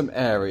pick out some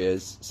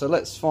areas. So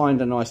let's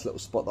find a nice little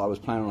spot that I was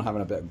planning on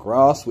having a bit of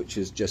grass, which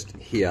is just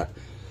here.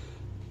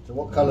 So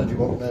what colour do you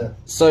want there?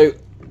 So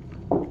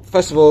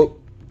first of all,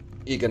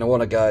 you're going to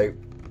want to go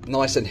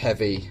nice and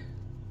heavy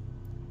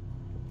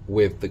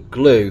with the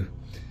glue,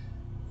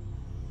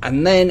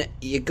 and then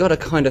you got to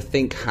kind of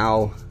think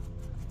how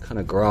kind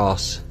of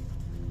grass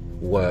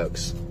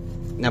works.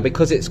 Now,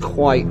 because it's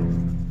quite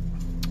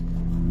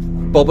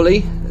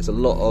bobbly, there's a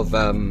lot of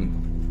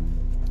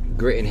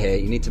grit in here.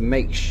 You need to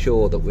make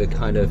sure that we're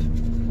kind of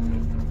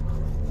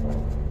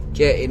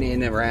getting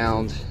in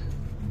around.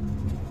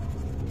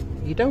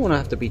 You don't want to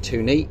have to be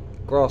too neat.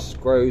 Grass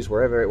grows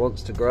wherever it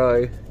wants to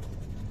grow.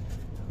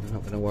 I'm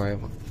not going to worry.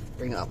 I'll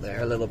bring it up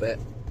there a little bit.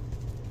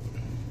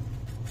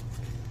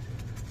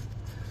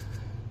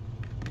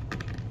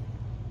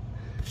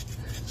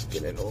 Let's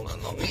get it all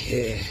along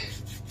here.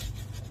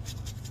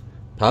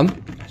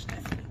 Pum?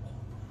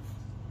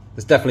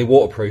 It's definitely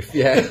waterproof,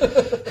 yeah.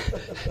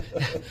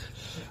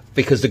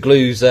 Because the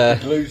glue's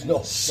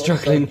not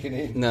struggling. Not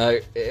in. No,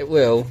 it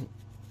will.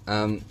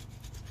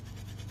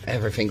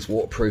 Everything's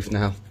waterproof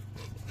now.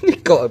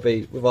 It's got to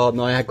be with our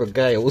Niagara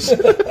gales.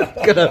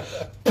 Gonna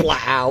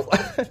flat out.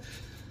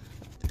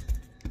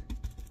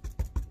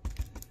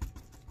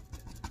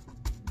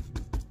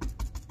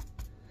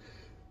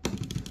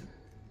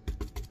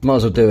 Might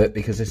as well do it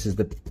because this is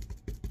the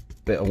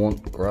bit I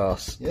want,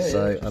 grass. Yeah,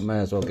 so yeah, I may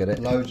as well get it.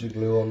 Loads of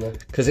glue on there.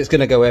 Because it's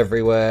going to go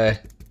everywhere.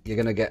 You're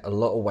going to get a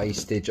lot of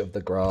wastage of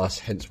the grass,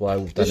 hence why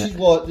we've done This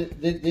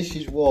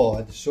is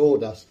why the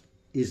sawdust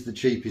is the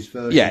cheapest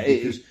version. Yeah,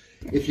 because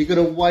if you're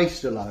going to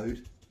waste a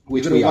load,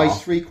 Which you're going to we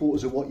waste are.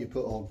 3/4 of what you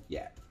put on.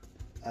 Yeah.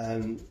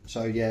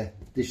 So yeah,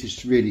 this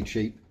is really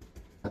cheap.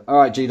 All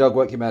right, Gdog,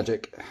 work your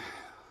magic.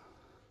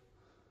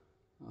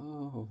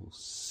 Oh,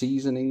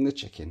 seasoning the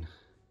chicken.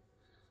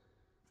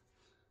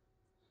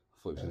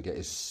 I thought he was going to get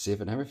his sieve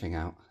and everything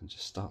out and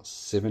just start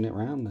sieving it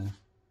around there.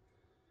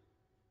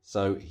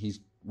 So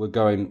we're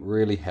going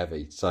really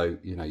heavy. So,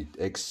 you know,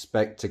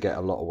 expect to get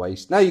a lot of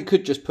waste. Now you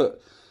could just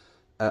put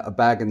a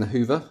bag in the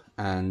Hoover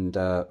and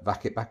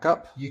vac it back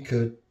up. You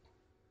could,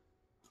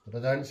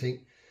 but I don't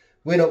think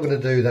we're not going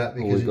to do that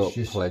because We've got it's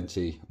just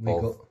plenty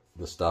of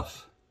the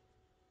stuff.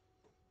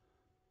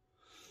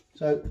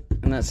 So,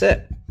 and that's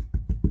it.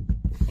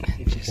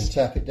 you can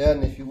tap it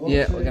down if you want.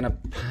 Yeah, to. we're going to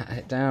pat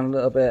it down a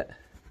little bit.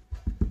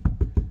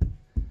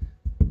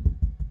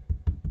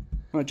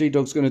 Right,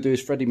 Gdog's going to do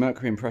his Freddie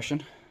Mercury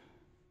impression.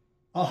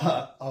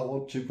 I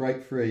want to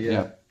break free,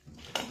 yeah.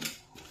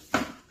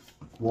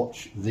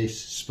 Watch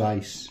this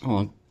space. Come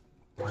on.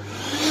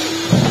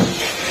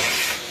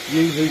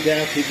 You who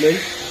doubted me.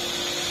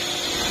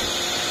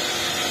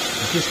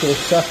 I'm just going to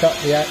suck up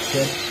the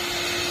action.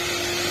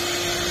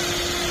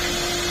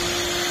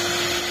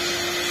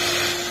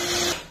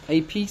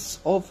 A piece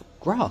of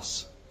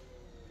grass.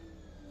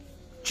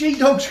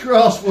 Gdog's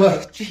grass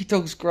works.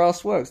 Gdog's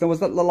grass works. Now, was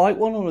that the light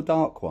one or the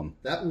dark one?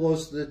 That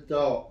was the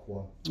dark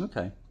one.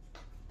 Okay.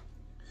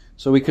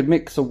 So we could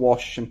mix a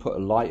wash and put a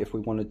light if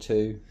we wanted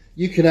to.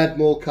 You can add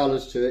more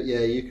colours to it, yeah.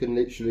 You can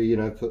literally, you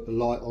know, put the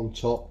light on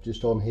top,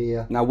 just on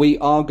here. Now, we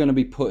are going to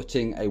be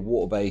putting a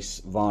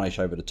water-based varnish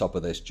over the top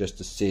of this just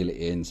to seal it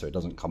in so it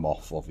doesn't come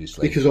off,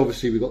 obviously. Because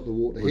obviously we've got the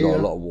water We've here. got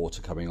a lot of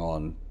water coming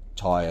on,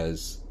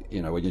 tyres.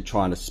 You know, when you're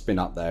trying to spin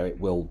up there, it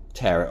will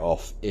tear it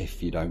off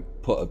if you don't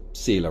put a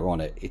sealer on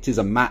it. It is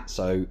a matte,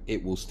 so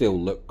it will still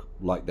look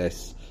like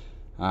this.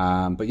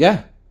 But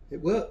yeah.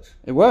 It works.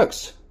 It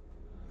works.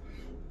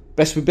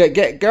 Best we better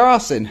get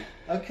grass in.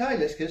 Okay,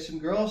 let's get some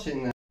grass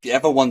in there. If you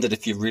ever wondered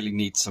if you really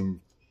need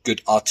some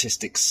good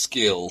artistic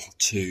skill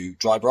to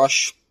dry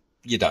brush,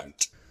 you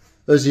don't.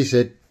 As he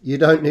said, you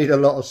don't need a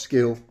lot of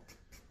skill.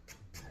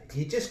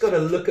 You just got to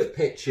look at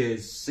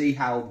pictures, see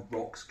how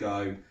rocks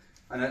go,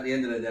 and at the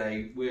end of the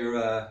day,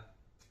 we're,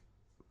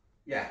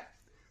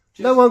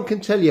 No one can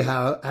tell you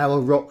how a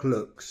rock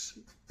looks.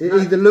 It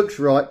either looks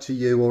right to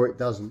you or it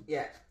doesn't.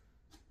 Yeah.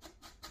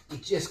 You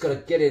just got to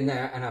get in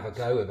there and have a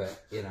go with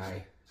it, you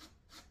know.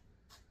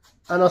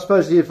 And I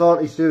suppose the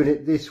advantage doing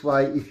it this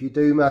way, if you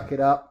do muck it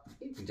up,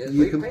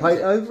 you can paint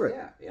over it.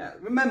 Yeah, yeah.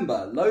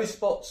 Remember, low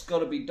spots got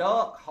to be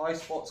dark, high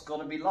spots got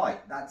to be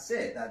light. That's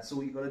it. That's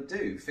all you got to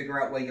do.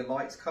 Figure out where your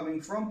light's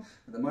coming from.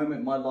 At the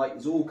moment, my light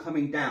is all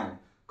coming down,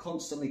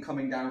 constantly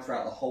coming down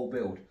throughout the whole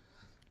build.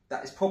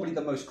 That is probably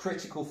the most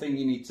critical thing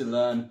you need to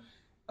learn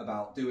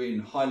about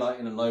doing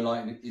highlighting and low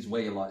lighting is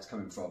where your light's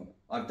coming from.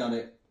 I've done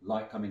it,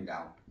 light coming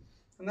down.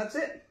 And that's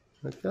it.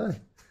 Okay.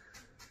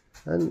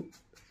 And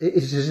it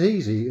is as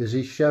easy as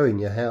he's showing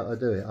you how to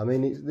do it. I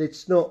mean,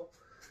 it's not...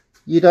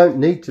 You don't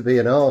need to be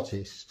an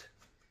artist.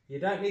 You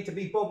don't need to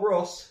be Bob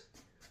Ross.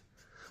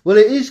 Well,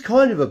 it is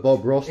kind of a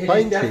Bob Ross painting.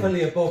 It is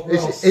definitely a Bob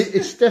Ross.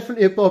 It's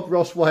definitely a Bob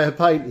Ross way of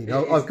painting,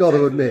 I've got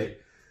to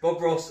admit.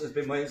 Bob Ross has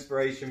been my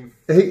inspiration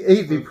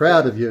He'd be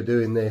proud of you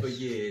doing for this.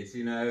 years,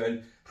 you know,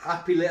 and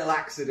happy little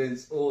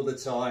accidents all the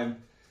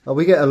time. Oh,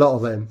 we get a lot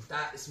of them.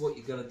 That's what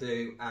you got to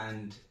do,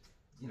 and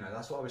you know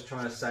that's what I was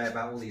trying to say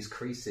about all these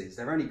creases.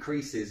 They're only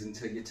creases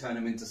until you turn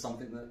them into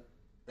something that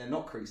they're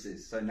not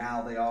creases. So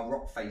now they are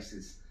rock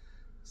faces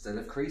instead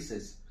of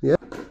creases. Yeah.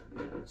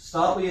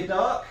 Start with your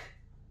dark,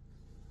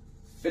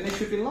 finish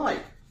with your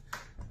light.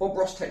 Bob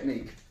Ross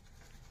technique.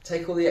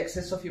 Take all the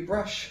excess off your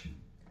brush.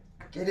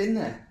 Get in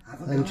there.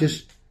 Have a And go.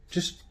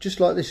 just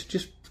like this,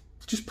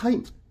 just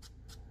paint.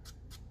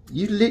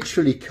 You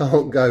literally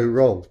can't go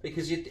wrong.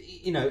 Because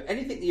you know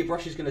anything that your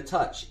brush is going to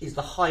touch is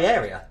the high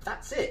area.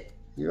 That's it.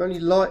 You're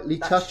only lightly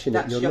touching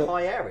That's it. your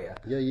high area.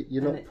 Yeah,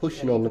 you're not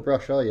pushing on the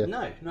brush, are you?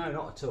 No, not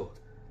at all.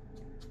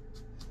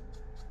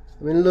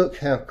 I mean, look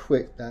how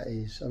quick that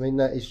is. I mean,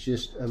 that is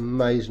just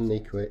amazingly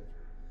quick.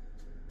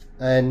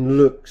 And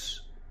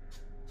looks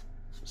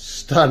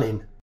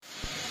stunning.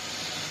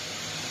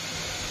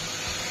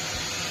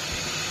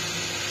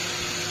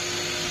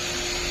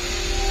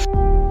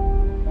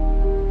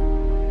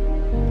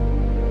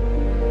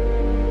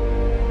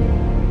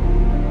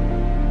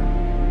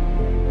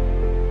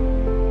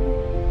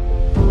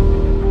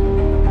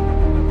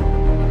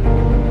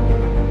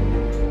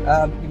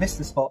 You missed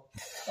the spot.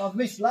 I've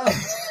missed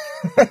loads.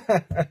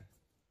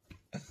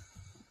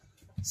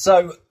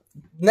 So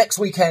next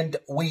weekend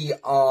we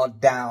are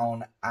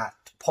down at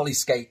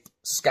Polyscape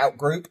Scout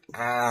Group,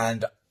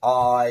 and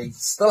I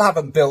still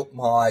haven't built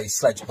my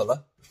sledge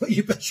puller.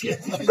 You best get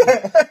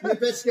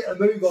a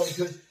move on,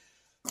 because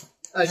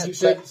as you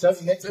said, it's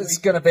only next It's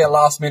week. going to be a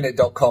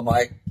lastminute.com.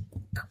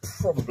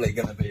 Probably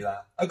going to be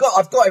that. I've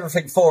got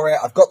everything for it.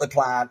 I've got the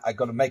plan. I've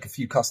got to make a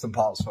few custom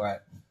parts for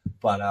it.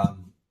 But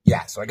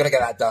yeah, so I got to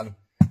get that done.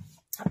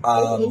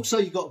 Also,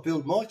 you've got to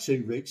build my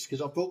 2 rigs,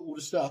 because I brought all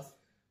the stuff.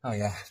 Oh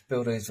yeah,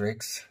 build those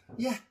rigs.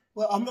 Yeah.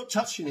 Well, I'm not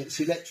touching it, it's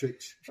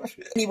electrics.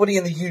 Anybody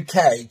in the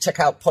UK, check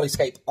out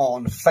Polyscape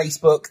on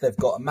Facebook. They've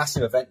got a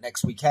massive event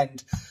next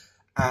weekend,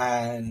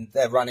 and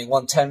they're running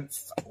 1/10,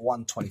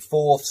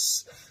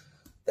 1/24.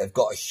 They've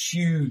got a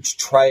huge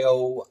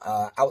trail,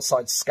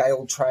 outside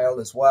scale trail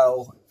as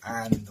well,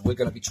 and we're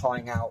going to be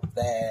trying out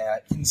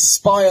their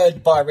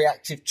inspired by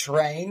reactive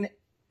terrain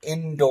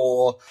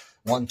indoor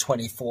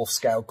 1/24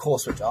 scale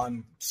course, which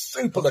I'm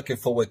super looking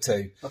forward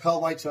to. I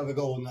can't wait to have a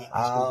go on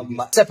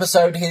that. This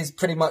episode is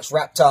pretty much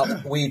wrapped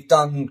up. We've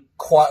done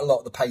quite a lot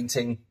of the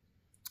painting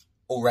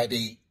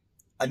already.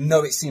 I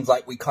know it seems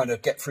like we kind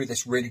of get through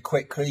this really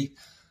quickly,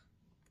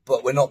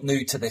 but we're not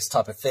new to this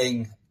type of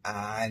thing,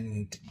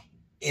 and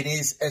it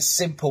is as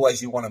simple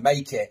as you want to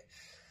make it.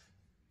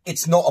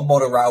 It's not a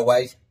model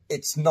railway.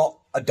 It's not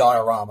a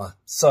diorama.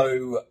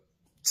 So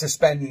to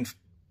spend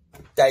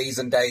days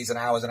and days and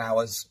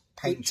hours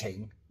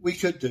painting, we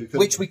could do,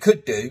 which we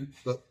could do,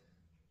 but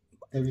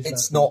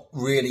it's not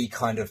really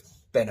kind of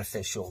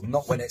beneficial,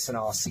 not when it's an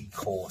RC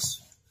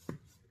course.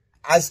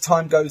 As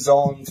time goes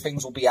on,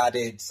 things will be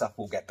added, stuff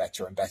will get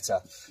better and better.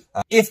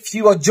 If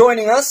you are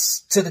joining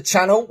us to the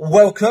channel,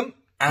 welcome.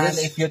 And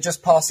if you're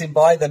just passing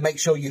by, then make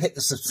sure you hit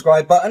the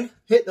subscribe button.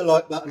 Hit the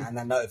like button. And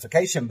the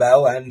notification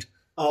bell, and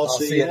I'll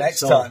see you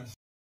next time.